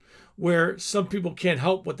possession where some people can't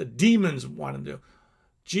help what the demons want to do.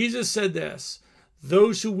 Jesus said this,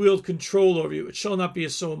 those who wield control over you, it shall not be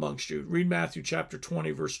so amongst you. Read Matthew chapter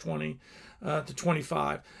 20, verse 20 to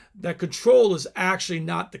 25. That control is actually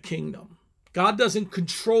not the kingdom. God doesn't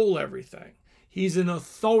control everything. He's an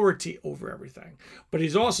authority over everything. But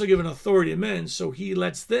he's also given authority to men, so he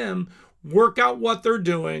lets them work out what they're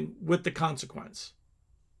doing with the consequence.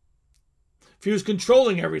 If he was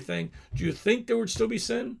controlling everything, do you think there would still be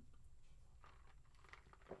sin?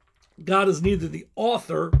 God is neither the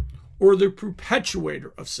author or the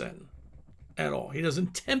perpetuator of sin at all. He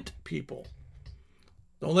doesn't tempt people.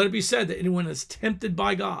 Don't let it be said that anyone is tempted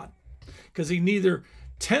by God, because he neither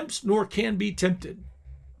tempts nor can be tempted.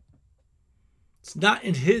 It's not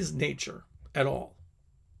in his nature at all.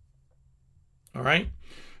 All right?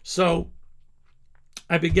 So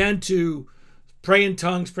I began to pray in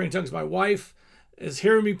tongues. My wife is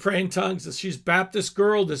hearing me pray in tongues. She's a Baptist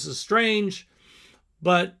girl. This is strange.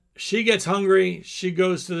 But she gets hungry. She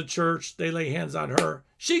goes to the church. They lay hands on her.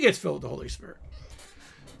 She gets filled with the Holy Spirit.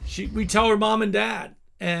 We tell her mom and dad.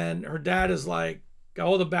 And her dad is like,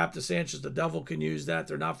 all the Baptist answers, the devil can use that.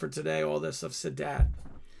 They're not for today. All this stuff. I said, Dad.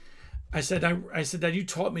 I said, Dad, you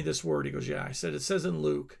taught me this word. He goes, yeah. I said, it says in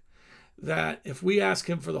Luke that if we ask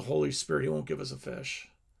him for the Holy Spirit, he won't give us a fish.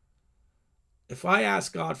 If I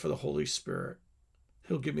ask God for the Holy Spirit,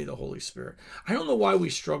 he'll give me the Holy Spirit. I don't know why we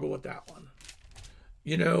struggle with that one.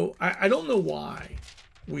 I don't know why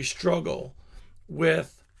we struggle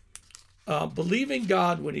with believing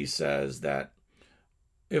God when he says that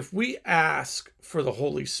if we ask for the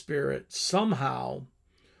Holy Spirit, somehow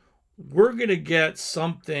we're going to get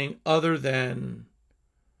something other than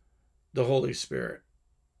the Holy Spirit.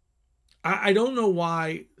 I don't know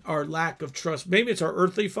why our lack of trust. Maybe it's our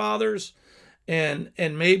earthly fathers, and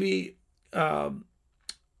maybe, and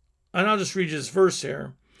I'll just read you this verse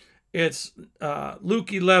here. It's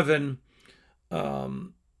Luke 11,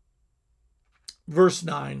 verse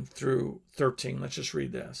 9 through 13. Let's just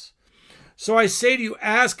read this. So I say to you,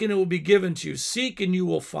 ask and it will be given to you. Seek and you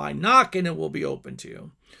will find. Knock and it will be open to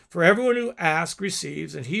you. For everyone who asks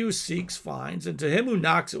receives, and he who seeks finds, and to him who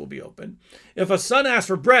knocks it will be opened. If a son asks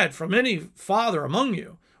for bread from any father among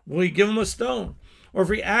you, will he give him a stone? Or if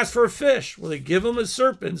he asks for a fish, will he give him a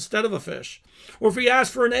serpent instead of a fish? Or if he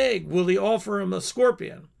asks for an egg, will he offer him a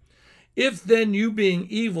scorpion? If then you, being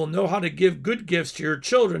evil, know how to give good gifts to your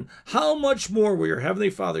children, how much more will your heavenly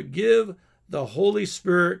Father give the Holy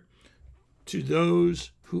Spirit to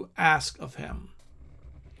those who ask of him?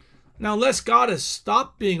 Now, unless God has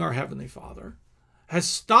stopped being our Heavenly Father, has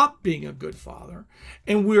stopped being a good Father,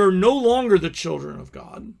 and we are no longer the children of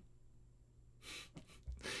God,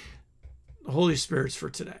 the Holy Spirit's for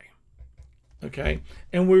today. Okay?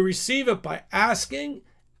 And we receive it by asking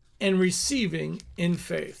and receiving in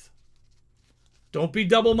faith. Don't be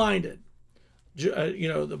double-minded.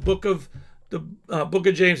 The book of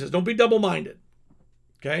James says, don't be double-minded.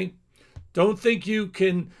 Okay? Don't think you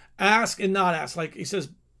can ask and not ask. Like he says,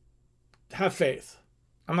 have faith.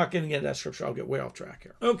 I'm not getting into that scripture. I'll get way off track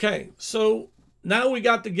here. Okay, so now we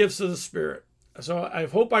got the gifts of the Spirit. So I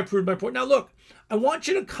hope I proved my point. Now look, I want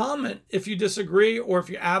you to comment if you disagree or if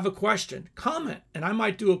you have a question. Comment, and I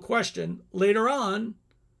might do a question later on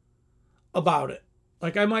about it.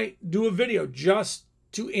 Like I might do a video just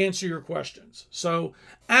to answer your questions. So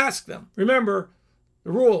ask them. Remember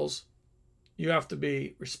the rules. You have to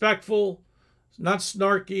be respectful, not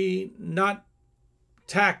snarky, not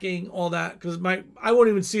attacking, all that, because I won't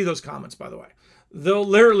even see those comments, by the way. They'll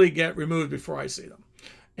literally get removed before I see them.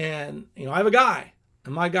 And, I have a guy,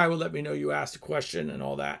 and my guy will let me know you asked a question and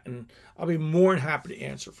all that, and I'll be more than happy to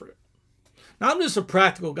answer for it. Now, I'm just a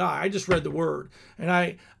practical guy. I just read the word, and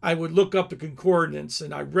I would look up the concordance,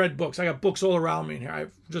 and I read books. I got books all around me in here.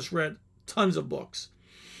 I've just read tons of books,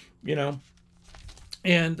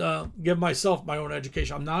 and give myself my own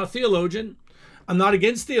education. I'm not a theologian. I'm not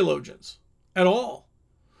against theologians at all.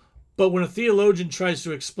 But when a theologian tries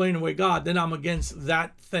to explain away God, then I'm against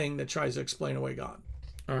that thing that tries to explain away God.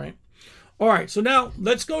 All right. So now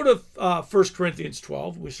let's go to 1 Corinthians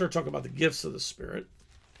 12. We start talking about the gifts of the Spirit.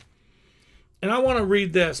 And I want to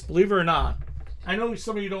read this, believe it or not. I know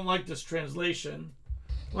some of you don't like this translation.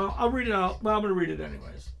 Well, I'll read it out. Well, I'm going to read it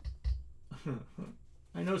anyways.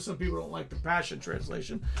 I know some people don't like the Passion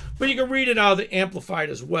Translation, but you can read it out of the Amplified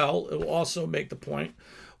as well. It will also make the point.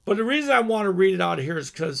 But the reason I want to read it out of here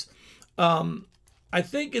is because I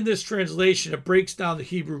think in this translation, it breaks down the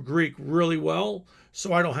Hebrew Greek really well,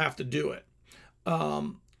 so I don't have to do it.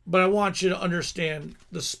 But I want you to understand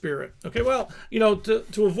the Spirit. Okay, well,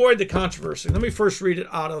 to avoid the controversy, let me first read it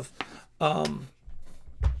out of the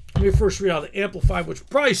Amplified, which will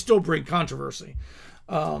probably still bring controversy.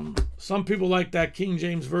 Some people like that King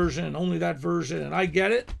James version and only that version, and I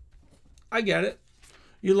get it.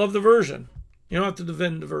 You love the version. You don't have to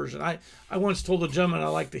defend the version. I once told a gentleman I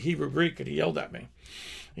liked the Hebrew Greek, and he yelled at me.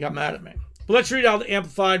 He got mad at me. But let's read out the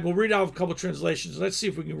Amplified. We'll read out a couple translations. Let's see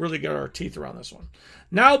if we can really get our teeth around this one.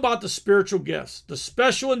 Now about the spiritual gifts, the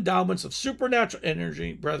special endowments of supernatural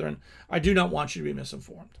energy, brethren, I do not want you to be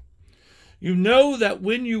misinformed. You know that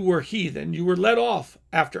when you were heathen, you were led off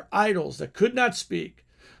after idols that could not speak,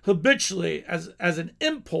 habitually as an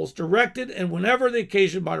impulse directed and whenever the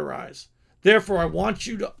occasion might arise. Therefore, I want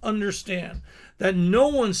you to understand that no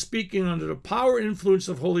one speaking under the power and influence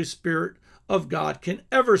of Holy Spirit of God can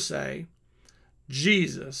ever say,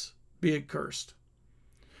 Jesus be accursed.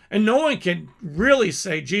 And no one can really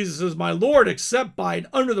say Jesus is my Lord except by and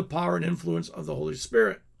under the power and influence of the Holy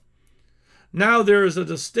Spirit. Now there is a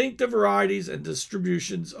distinctive varieties and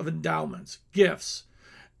distributions of endowments, gifts,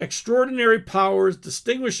 extraordinary powers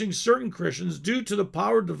distinguishing certain Christians due to the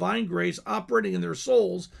power of divine grace operating in their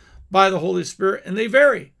souls by the Holy Spirit, and they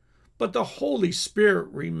vary, but the Holy Spirit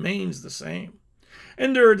remains the same.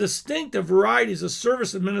 And there are distinctive varieties of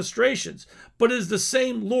service administrations, but it is the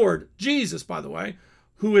same Lord, Jesus, by the way,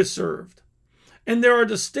 who is served. And there are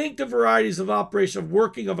distinctive varieties of operation of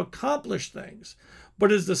working of accomplished things,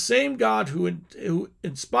 but it is the same God who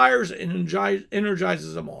inspires and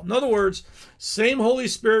energizes them all. In other words, same Holy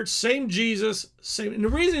Spirit, same Jesus, same. And the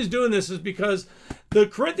reason he's doing this is because the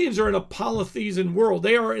Corinthians are in a polytheism world.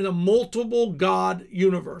 They are in a multiple God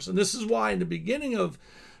universe. And this is why in the beginning of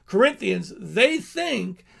Corinthians, they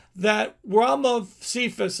think that I'm of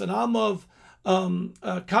Cephas and I'm of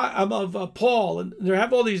Paul, and they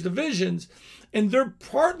have all these divisions, and they're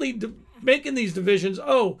partly making these divisions.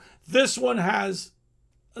 Oh, this one has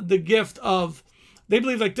the gift of, they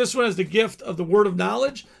believe like this one has the gift of the word of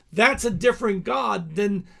knowledge. That's a different God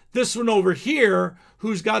than this one over here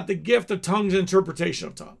who's got the gift of tongues and interpretation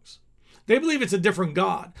of tongues. They believe it's a different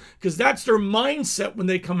God because that's their mindset when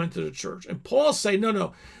they come into the church. And Paul's saying,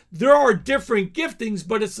 no, there are different giftings,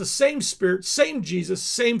 but it's the same Spirit, same Jesus,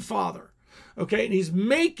 same Father. Okay, and he's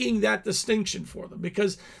making that distinction for them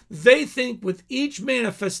because they think with each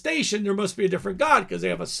manifestation there must be a different God because they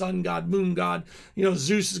have a sun god, moon god.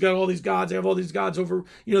 Zeus has got all these gods. They have all these gods over.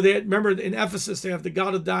 Remember in Ephesus they have the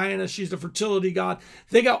god of Diana. She's the fertility god.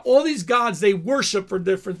 They got all these gods they worship for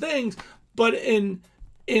different things. But in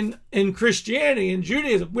Christianity and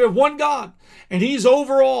Judaism, we have one God, and He's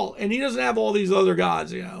over all, and He doesn't have all these other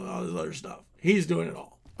gods. All this other stuff. He's doing it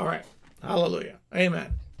all. All right, hallelujah,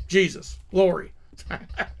 amen. Jesus, glory.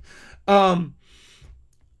 But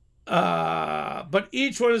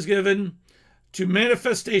each one is given to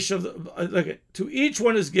manifestation of to each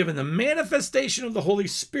one is given the manifestation of the Holy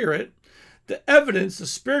Spirit, the evidence, the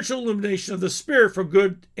spiritual illumination of the Spirit for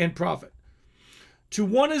good and profit. To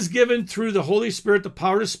one is given through the Holy Spirit the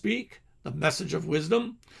power to speak, the message of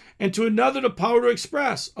wisdom, and to another the power to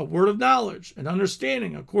express a word of knowledge and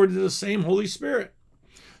understanding according to the same Holy Spirit.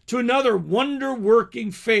 To another, wonder-working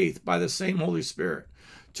faith by the same Holy Spirit.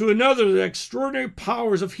 To another, the extraordinary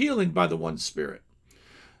powers of healing by the one Spirit.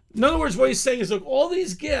 In other words, what he's saying is, look, all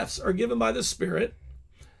these gifts are given by the Spirit.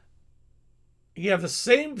 You have the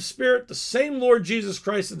same Spirit, the same Lord Jesus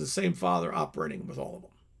Christ, and the same Father operating with all of them.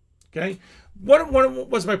 Okay? What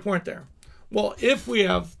was my point there? Well, if we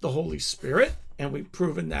have the Holy Spirit, and we've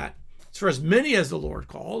proven that it's for as many as the Lord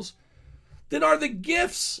calls, then are the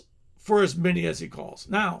gifts for as many as he calls.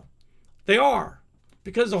 Now, they are,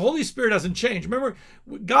 because the Holy Spirit hasn't changed. Remember,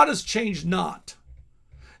 God has changed not.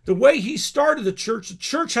 The way he started the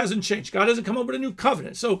church hasn't changed. God hasn't come up with a new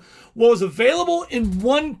covenant. So what was available in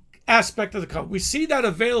one aspect of the covenant, we see that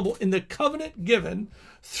available in the covenant given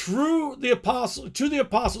through the apostle to the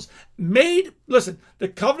apostles. Listen, the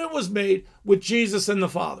covenant was made with Jesus and the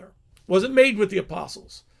Father. It wasn't made with the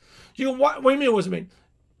apostles. You know, what do you mean it wasn't made?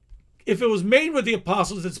 If it was made with the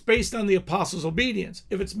apostles, it's based on the apostles' obedience.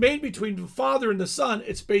 If it's made between the Father and the Son,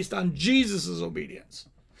 it's based on Jesus' obedience.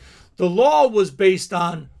 The law was based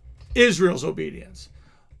on Israel's obedience.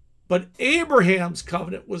 But Abraham's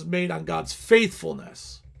covenant was made on God's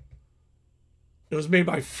faithfulness. It was made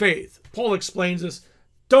by faith. Paul explains this.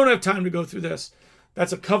 Don't have time to go through this.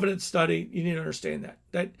 That's a covenant study. You need to understand that.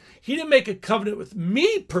 That he didn't make a covenant with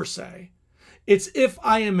me per se. It's if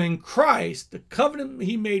I am in Christ, the covenant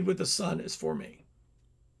he made with the Son is for me.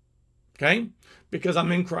 Okay? Because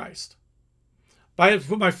I'm in Christ. I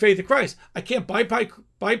put my faith in Christ. I can't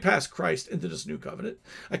bypass Christ into this new covenant.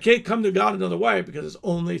 I can't come to God another way because it's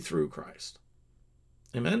only through Christ.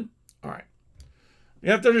 Amen? All right.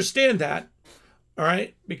 You have to understand that. All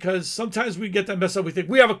right? Because sometimes we get that messed up. We think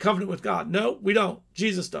we have a covenant with God. No, we don't.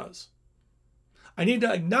 Jesus does. I need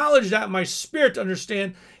to acknowledge that in my spirit to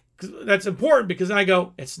understand. That's important, because then I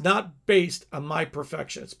go, it's not based on my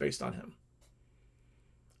perfection. It's based on him.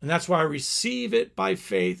 And that's why I receive it by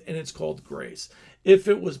faith, and it's called grace. If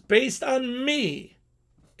it was based on me,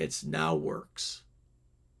 it's now works.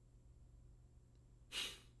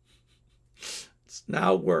 It's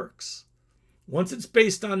now works. Once it's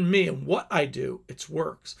based on me and what I do, it's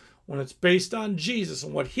works. When it's based on Jesus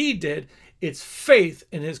and what he did, it's faith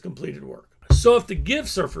in his completed work. So if the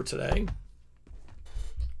gifts are for today,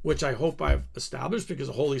 which I hope I've established because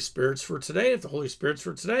the Holy Spirit's for today. If the Holy Spirit's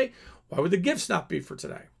for today, why would the gifts not be for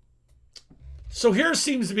today? So here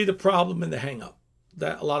seems to be the problem and the hang-up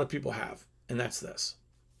that a lot of people have, and that's this.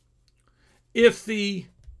 If the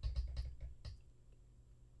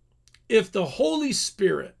Holy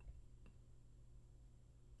Spirit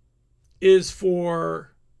is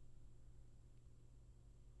for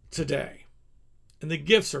today, and the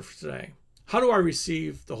gifts are for today, how do I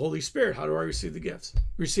receive the Holy Spirit? How do I receive the gifts?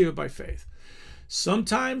 Receive it by faith.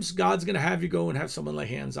 Sometimes God's going to have you go and have someone lay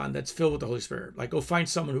hands on that's filled with the Holy Spirit. Like, go find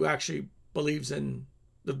someone who actually believes in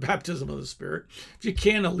the baptism of the Spirit. If you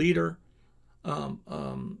can, a leader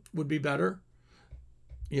would be better.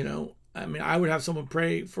 You know, I mean, I would have someone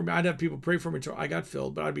pray for me. I'd have people pray for me until I got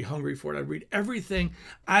filled, but I'd be hungry for it. I'd read everything.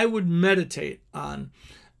 I would meditate on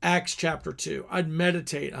Acts chapter 2. I'd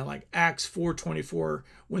meditate on like Acts 4:24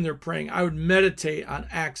 when they're praying. I would meditate on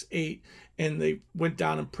Acts 8 and they went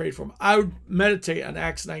down and prayed for him. I would meditate on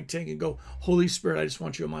Acts 19 and go, Holy Spirit, I just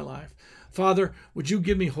want you in my life. Father, would you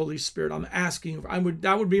give me Holy Spirit? I'm asking.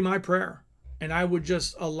 That would be my prayer. And I would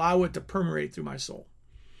just allow it to permeate through my soul.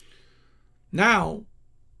 Now,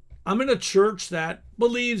 I'm in a church that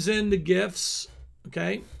believes in the gifts,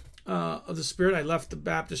 okay, of the Spirit. I left the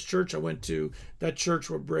Baptist church. I went to that church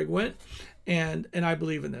where Brig went, and I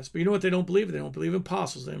believe in this. But you know what they don't believe in? They don't believe in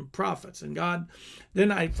apostles and prophets and God.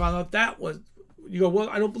 Then I found out that was, you go, well,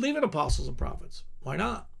 I don't believe in apostles and prophets. Why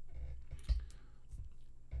not?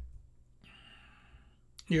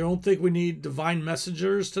 You don't think we need divine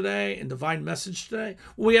messengers today and divine message today?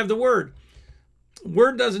 Well, we have the Word.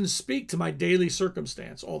 Word doesn't speak to my daily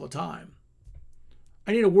circumstance all the time.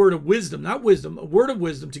 I need a word of wisdom, not wisdom, a word of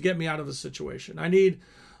wisdom to get me out of a situation. I need,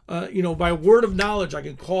 by a word of knowledge, I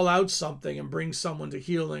can call out something and bring someone to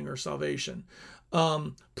healing or salvation.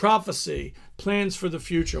 Prophecy, plans for the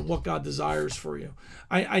future, what God desires for you.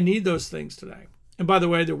 I need those things today. And by the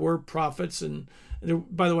way, there were prophets, and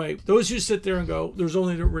by the way, those who sit there and go, there's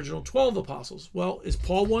only the original 12 apostles. Well, is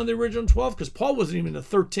Paul one of the original 12? Because Paul wasn't even the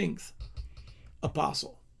 13th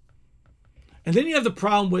apostle. And then you have the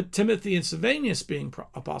problem with Timothy and Silvanus being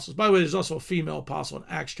apostles. By the way, there's also a female apostle in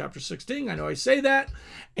Acts chapter 16. I know I say that,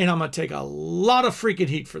 and I'm going to take a lot of freaking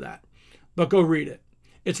heat for that. But go read it.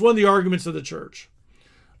 It's one of the arguments of the church.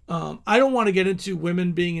 I don't want to get into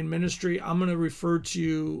women being in ministry. I'm going to refer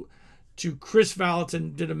to Chris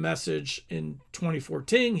Valentin, did a message in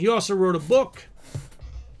 2014. He also wrote a book.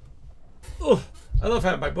 Oh, I love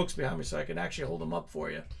having my books behind me so I can actually hold them up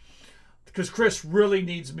for you. Because Chris really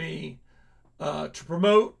needs me to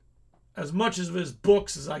promote as much of his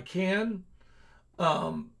books as I can,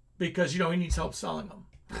 because, he needs help selling them.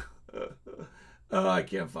 I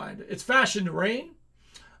can't find it. It's Fashion to Reign,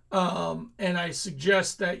 and I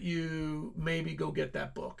suggest that you maybe go get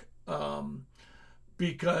that book,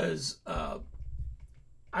 because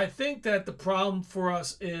I think that the problem for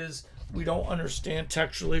us is we don't understand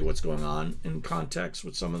textually what's going on in context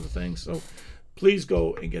with some of the things. So please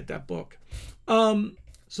go and get that book.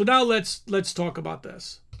 So now let's talk about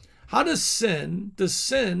this. How does sin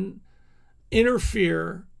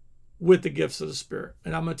interfere with the gifts of the Spirit?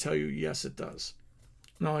 And I'm going to tell you, yes, it does.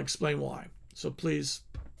 And I'll explain why. So please,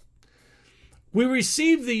 we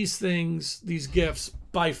receive these things, these gifts,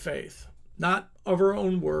 by faith, not of our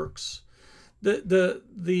own works. The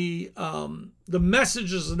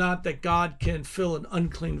message is not that God can fill an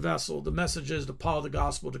unclean vessel. The message is the power of the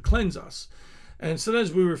gospel to cleanse us. And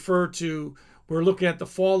sometimes we refer to, we're looking at the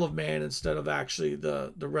fall of man instead of actually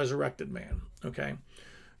the resurrected man. Okay,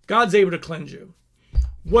 God's able to cleanse you.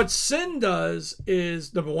 What sin does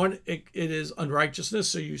is, number one, it is unrighteousness,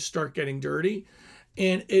 so you start getting dirty,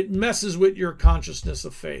 and it messes with your consciousness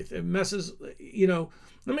of faith. It messes,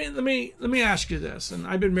 Let me ask you this, and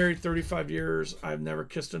I've been married 35 years. I've never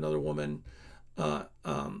kissed another woman. I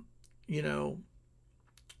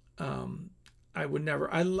would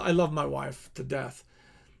never. I love my wife to death.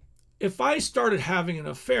 If I started having an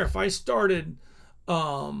affair,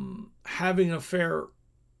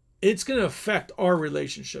 it's going to affect our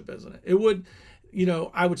relationship, isn't it? It would,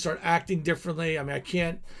 I would start acting differently. I mean,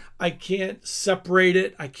 I can't separate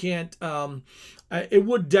it. I can't, it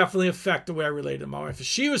would definitely affect the way I relate to my wife. If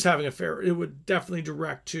she was having an affair, it would definitely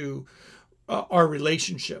direct to our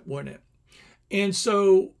relationship, wouldn't it? And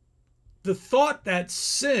so the thought that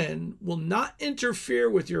sin will not interfere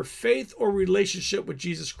with your faith or relationship with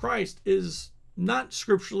Jesus Christ is not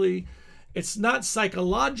scripturally, it's not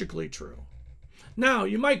psychologically true. Now,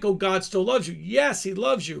 you might go, God still loves you. Yes, he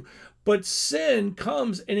loves you. But sin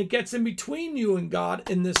comes and it gets in between you and God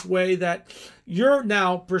in this way that you're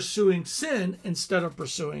now pursuing sin instead of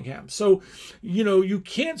pursuing him. So, you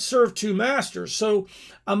can't serve two masters. So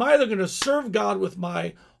I'm either going to serve God with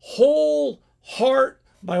my whole heart,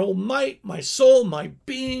 my whole might, my soul, my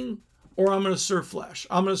being, or I'm going to serve flesh.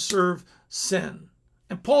 I'm going to serve sin.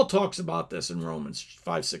 And Paul talks about this in Romans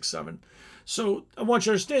 5, 6, 7. So I want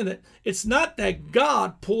you to understand that it's not that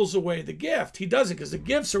God pulls away the gift. He doesn't, because the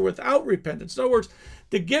gifts are without repentance. In other words,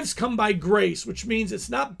 the gifts come by grace, which means it's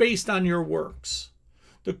not based on your works.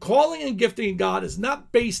 The calling and gifting of God is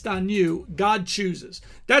not based on you. God chooses.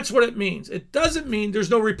 That's what it means. It doesn't mean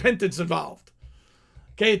there's no repentance involved.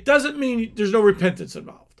 Okay, it doesn't mean there's no repentance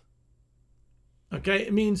involved. Okay,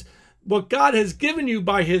 it means what God has given you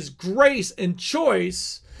by his grace and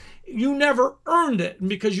choice, you never earned it. And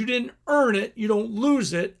because you didn't earn it, you don't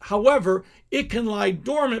lose it. However, it can lie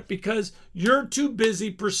dormant because you're too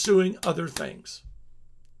busy pursuing other things.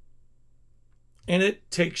 And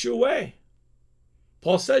it takes you away.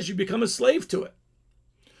 Paul says you become a slave to it.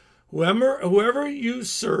 Whoever you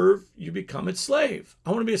serve, you become its slave.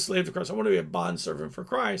 I want to be a slave to Christ. I want to be a bondservant for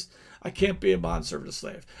Christ. I can't be a bondservant to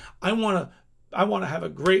slave. I want to have a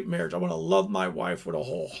great marriage. I want to love my wife with a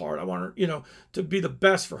whole heart. I want her, to be the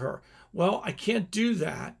best for her. Well, I can't do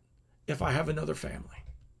that if I have another family.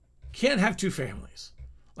 Can't have two families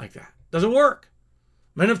like that. Doesn't work.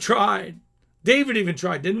 Men have tried. David even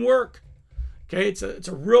tried. Didn't work. Okay, it's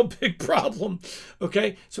a real big problem.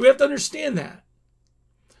 Okay, so we have to understand that.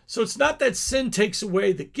 So it's not that sin takes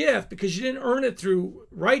away the gift because you didn't earn it through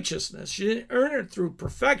righteousness. You didn't earn it through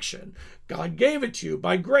perfection. God gave it to you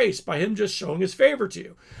by grace, by him just showing his favor to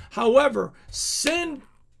you. However, sin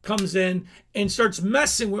comes in and starts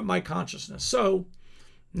messing with my consciousness. So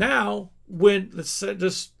now when, let's say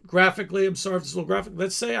this graphically, I'm sorry if this is a little graphic,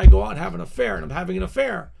 let's say I go out and have an affair and I'm having an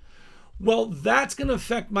affair. Well, that's going to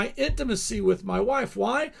affect my intimacy with my wife.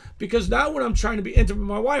 Why? Because now when I'm trying to be intimate with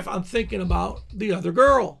my wife, I'm thinking about the other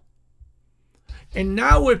girl. And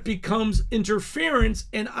now it becomes interference,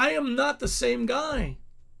 and I am not the same guy.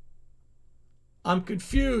 I'm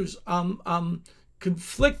confused. I'm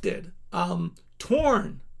conflicted. I'm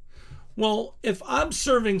torn. Well, if I'm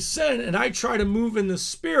serving sin and I try to move in the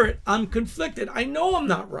spirit, I'm conflicted. I know I'm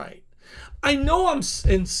not right. I know I'm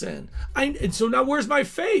in sin. And so now where's my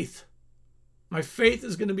faith? My faith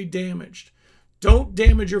is going to be damaged. Don't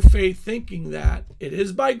damage your faith thinking that it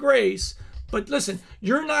is by grace. But listen,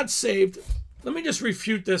 you're not saved. Let me just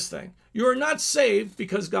refute this thing. You are not saved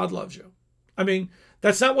because God loves you. I mean,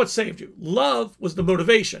 that's not what saved you. Love was the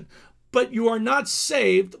motivation. But you are not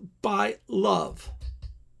saved by love.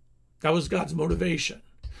 That was God's motivation.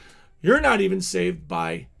 You're not even saved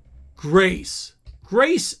by grace.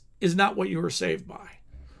 Grace is not what you were saved by.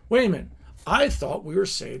 Wait a minute. I thought we were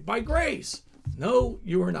saved by grace. No,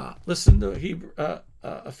 you are not. Listen to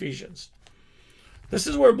Ephesians. This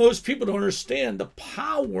is where most people don't understand the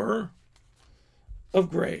power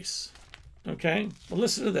of grace. Okay? Well,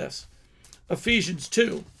 listen to this. Ephesians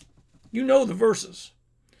 2. You know the verses.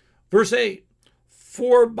 Verse 8,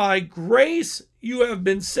 for by grace you have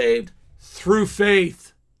been saved through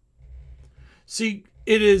faith. See,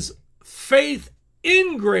 it is faith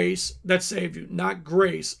in grace that saved you, not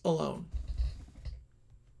grace alone.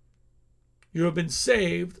 You have been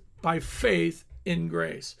saved by faith in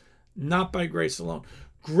grace, not by grace alone.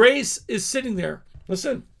 Grace is sitting there.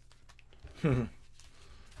 Listen.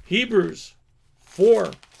 Hebrews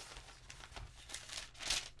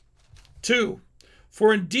 4:2.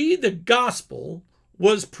 For indeed the gospel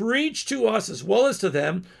was preached to us as well as to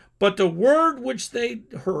them, but the word which they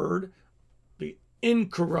heard, the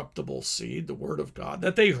incorruptible seed, the word of God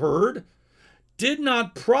that they heard, did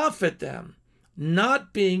not profit them,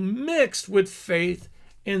 not being mixed with faith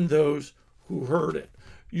in those who heard it.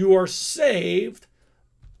 You are saved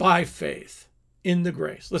by faith in the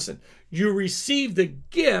grace. Listen, you receive the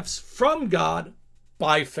gifts from God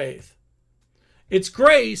by faith. It's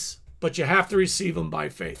grace, but you have to receive them by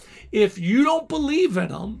faith. If you don't believe in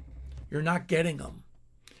them, you're not getting them.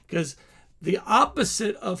 Because the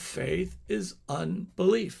opposite of faith is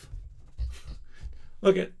unbelief.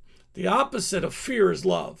 Look at the opposite of fear is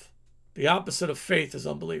love. The opposite of faith is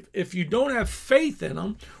unbelief. If you don't have faith in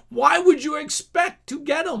them, why would you expect to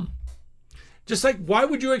get them? Just like, why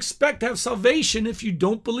would you expect to have salvation if you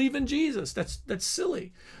don't believe in Jesus? That's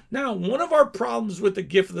silly. Now, one of our problems with the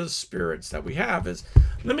gift of the spirits that we have is,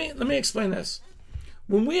 let me explain this.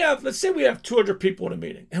 When we have, let's say we have 200 people in a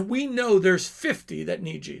meeting, and we know there's 50 that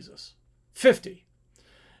need Jesus. 50.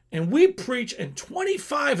 And we preach, and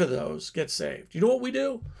 25 of those get saved. You know what we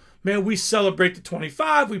do? Man, we celebrate the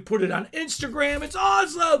 25. We put it on Instagram. It's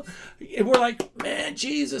awesome. And we're like, man,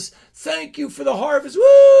 Jesus, thank you for the harvest. Woo,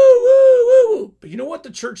 woo, woo, woo. But you know what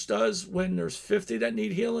the church does when there's 50 that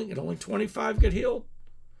need healing and only 25 get healed?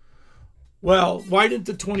 Well, why didn't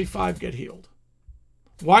the 25 get healed?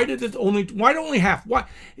 Why only half?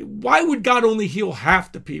 Why would God only heal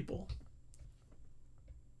half the people?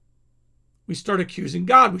 We start accusing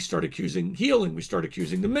God. We start accusing healing. We start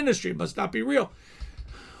accusing the ministry. It must not be real.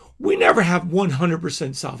 We never have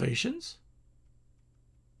 100% salvations.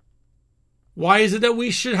 Why is it that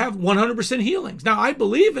we should have 100% healings? Now, I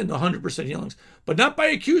believe in 100% healings, but not by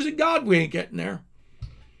accusing God. We ain't getting there.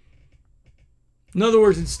 In other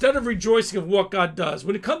words, instead of rejoicing of what God does,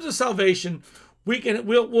 when it comes to salvation,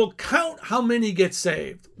 we'll count how many get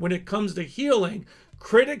saved. When it comes to healing,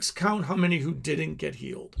 critics count how many who didn't get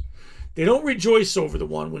healed. They don't rejoice over the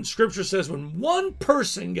one. When Scripture says when one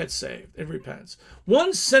person gets saved and repents,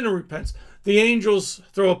 one sinner repents, the angels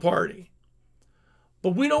throw a party.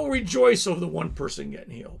 But we don't rejoice over the one person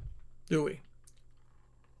getting healed, do we?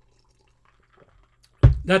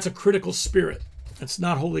 That's a critical spirit. That's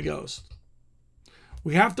not Holy Ghost.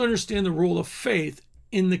 We have to understand the role of faith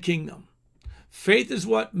in the kingdom. Faith is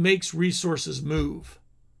what makes resources move.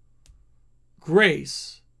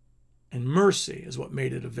 Grace and mercy is what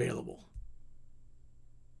made it available.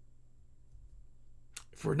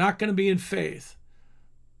 If we're not going to be in faith,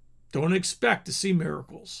 don't expect to see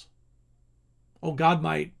miracles. Oh, God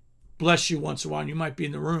might bless you once in a while. You might be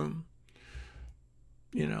in the room.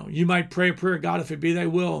 You might pray a prayer, God, if it be thy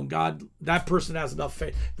will, and God, that person has enough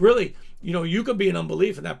faith. Really, you could be in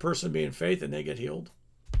unbelief and that person be in faith and they get healed.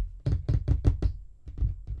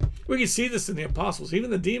 We can see this in the apostles.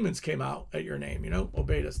 Even the demons came out at your name,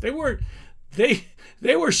 obeyed us. They were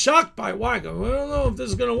shocked by it. Why? I don't know if this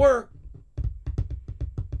is going to work.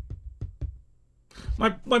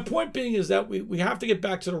 My point being is that we have to get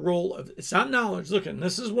back to the role of, it's not knowledge. Look, and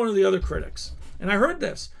this is one of the other critics. And I heard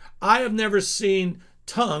this. I have never seen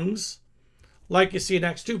tongues like you see in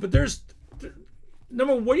Acts 2. But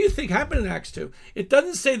number one, what do you think happened in Acts 2? It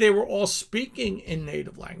doesn't say they were all speaking in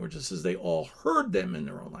native language. It says they all heard them in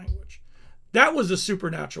their own language. That was a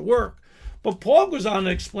supernatural work. But Paul goes on to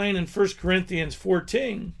explain in 1 Corinthians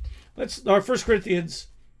 14. 1 Corinthians.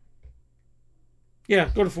 Yeah,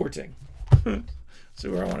 go to 14. See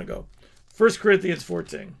where I want to go. 1 Corinthians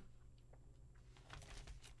 14.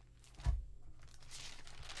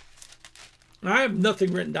 Now, I have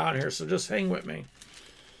nothing written down here, so just hang with me.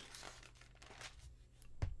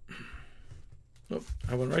 Oh,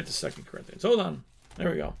 I went right to 2 Corinthians. Hold on.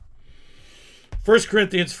 There we go. 1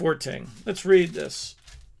 Corinthians 14. Let's read this.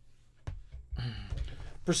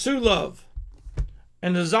 Pursue love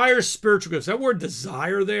and desire spiritual gifts. That word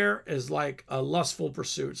desire there is like a lustful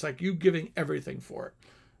pursuit. It's like you giving everything for it.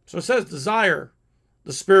 So it says desire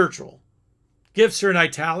the spiritual. Gifts are in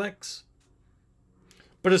italics.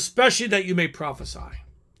 But especially that you may prophesy.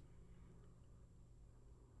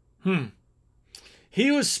 He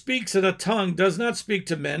who speaks in a tongue does not speak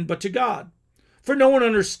to men, but to God. For no one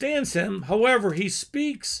understands him. However, he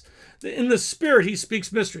speaks In the Spirit, he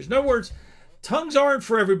speaks mysteries. In other words, tongues aren't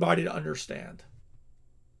for everybody to understand.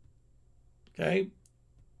 Okay?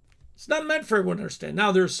 It's not meant for everyone to understand.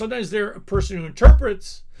 Now, sometimes a person who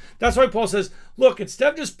interprets. That's why Paul says, look,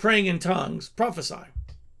 instead of just praying in tongues, prophesy.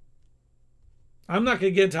 I'm not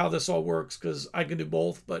going to get into how this all works because I can do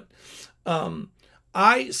both, but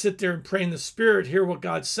I sit there and pray in the Spirit, hear what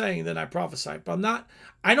God's saying, then I prophesy. But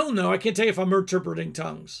I don't know. I can't tell you if I'm interpreting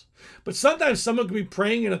tongues. But sometimes someone can be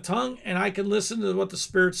praying in a tongue and I can listen to what the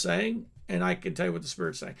Spirit's saying and I can tell you what the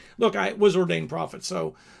Spirit's saying. Look, I was ordained prophet.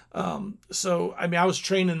 So I was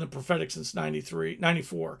trained in the prophetic since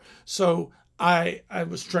 94. So I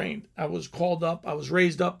was trained. I was called up. I was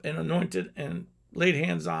raised up and anointed and laid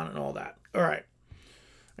hands on and all that. All right.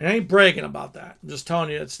 And I ain't bragging about that. I'm just telling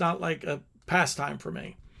you, it's not like a pastime for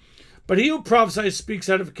me. But he who prophesies speaks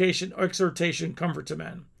edification, exhortation, comfort to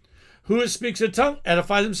men. Who speaks in tongue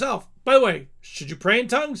edifies himself. By the way, should you pray in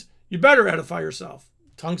tongues? You better edify yourself.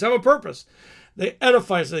 Tongues have a purpose. They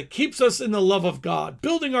edify us. It keeps us in the love of God,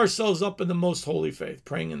 building ourselves up in the most holy faith,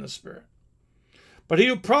 praying in the Spirit. But he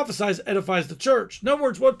who prophesies edifies the church. In other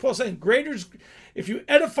words, what Paul's saying, if you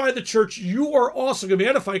edify the church, you are also going to be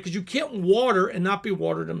edified because you can't water and not be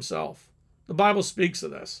watered himself. The Bible speaks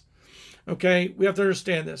of this. Okay, we have to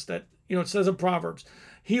understand this, that, it says in Proverbs,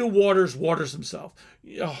 he who waters himself.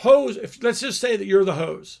 A hose, let's just say that you're the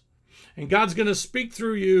hose, and God's going to speak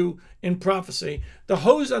through you in prophecy, the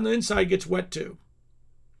hose on the inside gets wet too.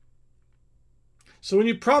 So when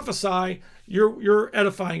you prophesy, you're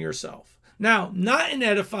edifying yourself. Now, not in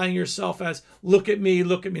edifying yourself as, look at me,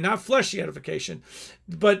 not fleshy edification,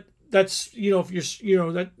 but that's, if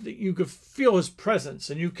you're, that you could feel his presence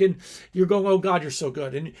and you're going, oh God, you're so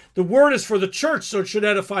good. And the word is for the church, so it should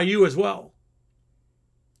edify you as well.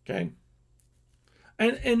 Okay.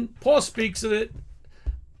 And Paul speaks of it.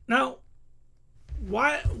 Now,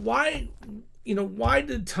 why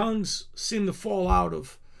did tongues seem to fall out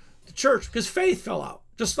of the church? Because faith fell out,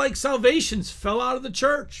 just like salvations fell out of the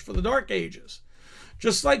church for the Dark Ages.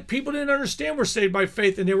 Just like people didn't understand we're saved by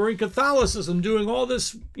faith and they were in Catholicism doing all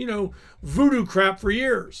this, voodoo crap for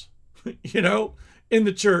years, in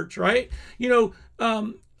the church, right?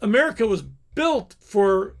 America was built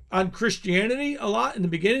on Christianity a lot in the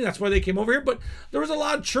beginning. That's why they came over here. But there was a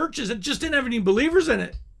lot of churches that just didn't have any believers in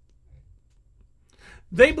it.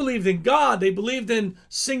 They believed in God. They believed in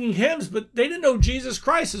singing hymns, but they didn't know Jesus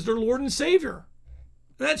Christ as their Lord and Savior.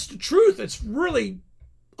 And that's the truth. It's really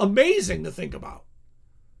amazing to think about.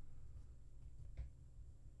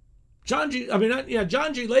 John G.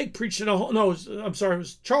 Lake preached in it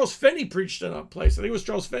was Charles Finney preached in a place. I think it was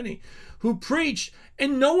Charles Finney who preached,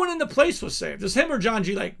 and no one in the place was saved. It's him or John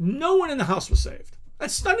G. Lake. No one in the house was saved.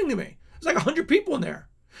 That's stunning to me. There's like 100 people in there.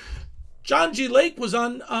 John G. Lake was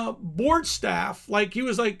on board staff, like he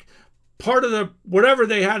was like part of the whatever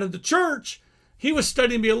they had in the church. He was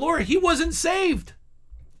studying to be a lawyer. He wasn't saved.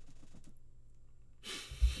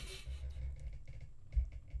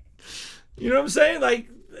 You know what I'm saying? Like,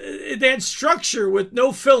 they had structure with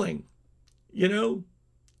no filling,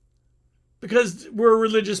 because we're a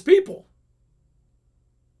religious people.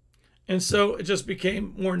 And so it just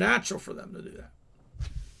became more natural for them to do that.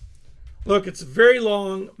 Look, it's a very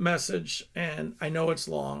long message, and I know it's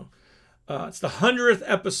long. It's the 100th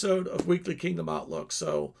episode of Weekly Kingdom Outlook.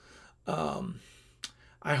 So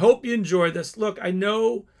I hope you enjoyed this. Look, I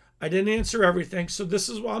know I didn't answer everything, so this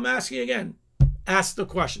is what I'm asking again. Ask the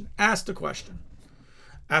question. Ask the question.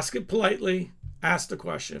 Ask it politely. Ask the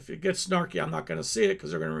question. If it gets snarky, I'm not going to see it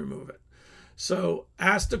because they're going to remove it. So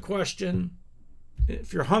ask the question.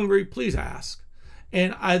 If you're hungry, please ask.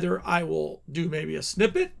 And either I will do maybe a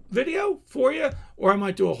snippet video for you, or I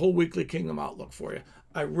might do a whole Weekly Kingdom Outlook for you.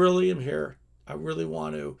 I really am here. I really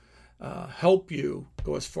want to help you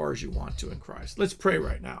go as far as you want to in Christ. Let's pray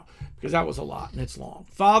right now, because that was a lot and it's long.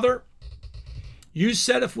 Father, you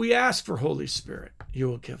said if we ask for Holy Spirit, you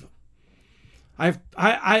will give him.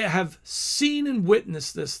 I have seen and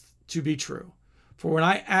witnessed this to be true. For when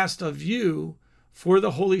I asked of you for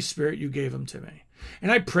the Holy Spirit, you gave him to me.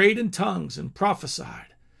 And I prayed in tongues and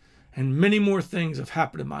prophesied. And many more things have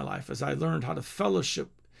happened in my life as I learned how to fellowship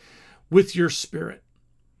with your Spirit.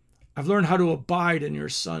 I've learned how to abide in your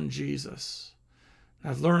Son, Jesus.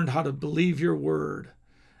 I've learned how to believe your word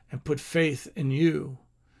and put faith in you,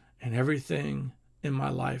 and everything in my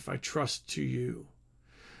life I trust to you.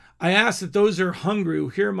 I ask that those who are hungry who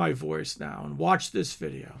hear my voice now and watch this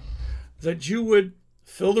video, that you would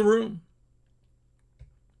fill the room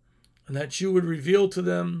and that you would reveal to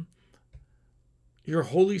them your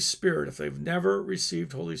Holy Spirit. If they've never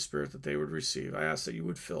received Holy Spirit, that they would receive. I ask that you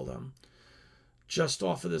would fill them just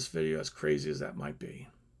off of this video, as crazy as that might be.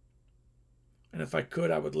 And if I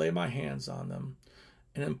could, I would lay my hands on them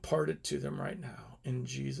and impart it to them right now in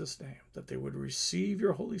Jesus' name, that they would receive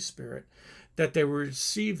your Holy Spirit, that they would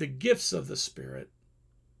receive the gifts of the Spirit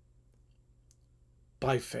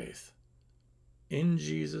by faith. In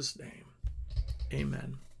Jesus' name,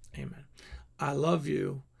 amen. Amen. I love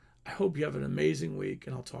you. I hope you have an amazing week,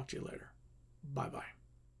 and I'll talk to you later. Bye-bye.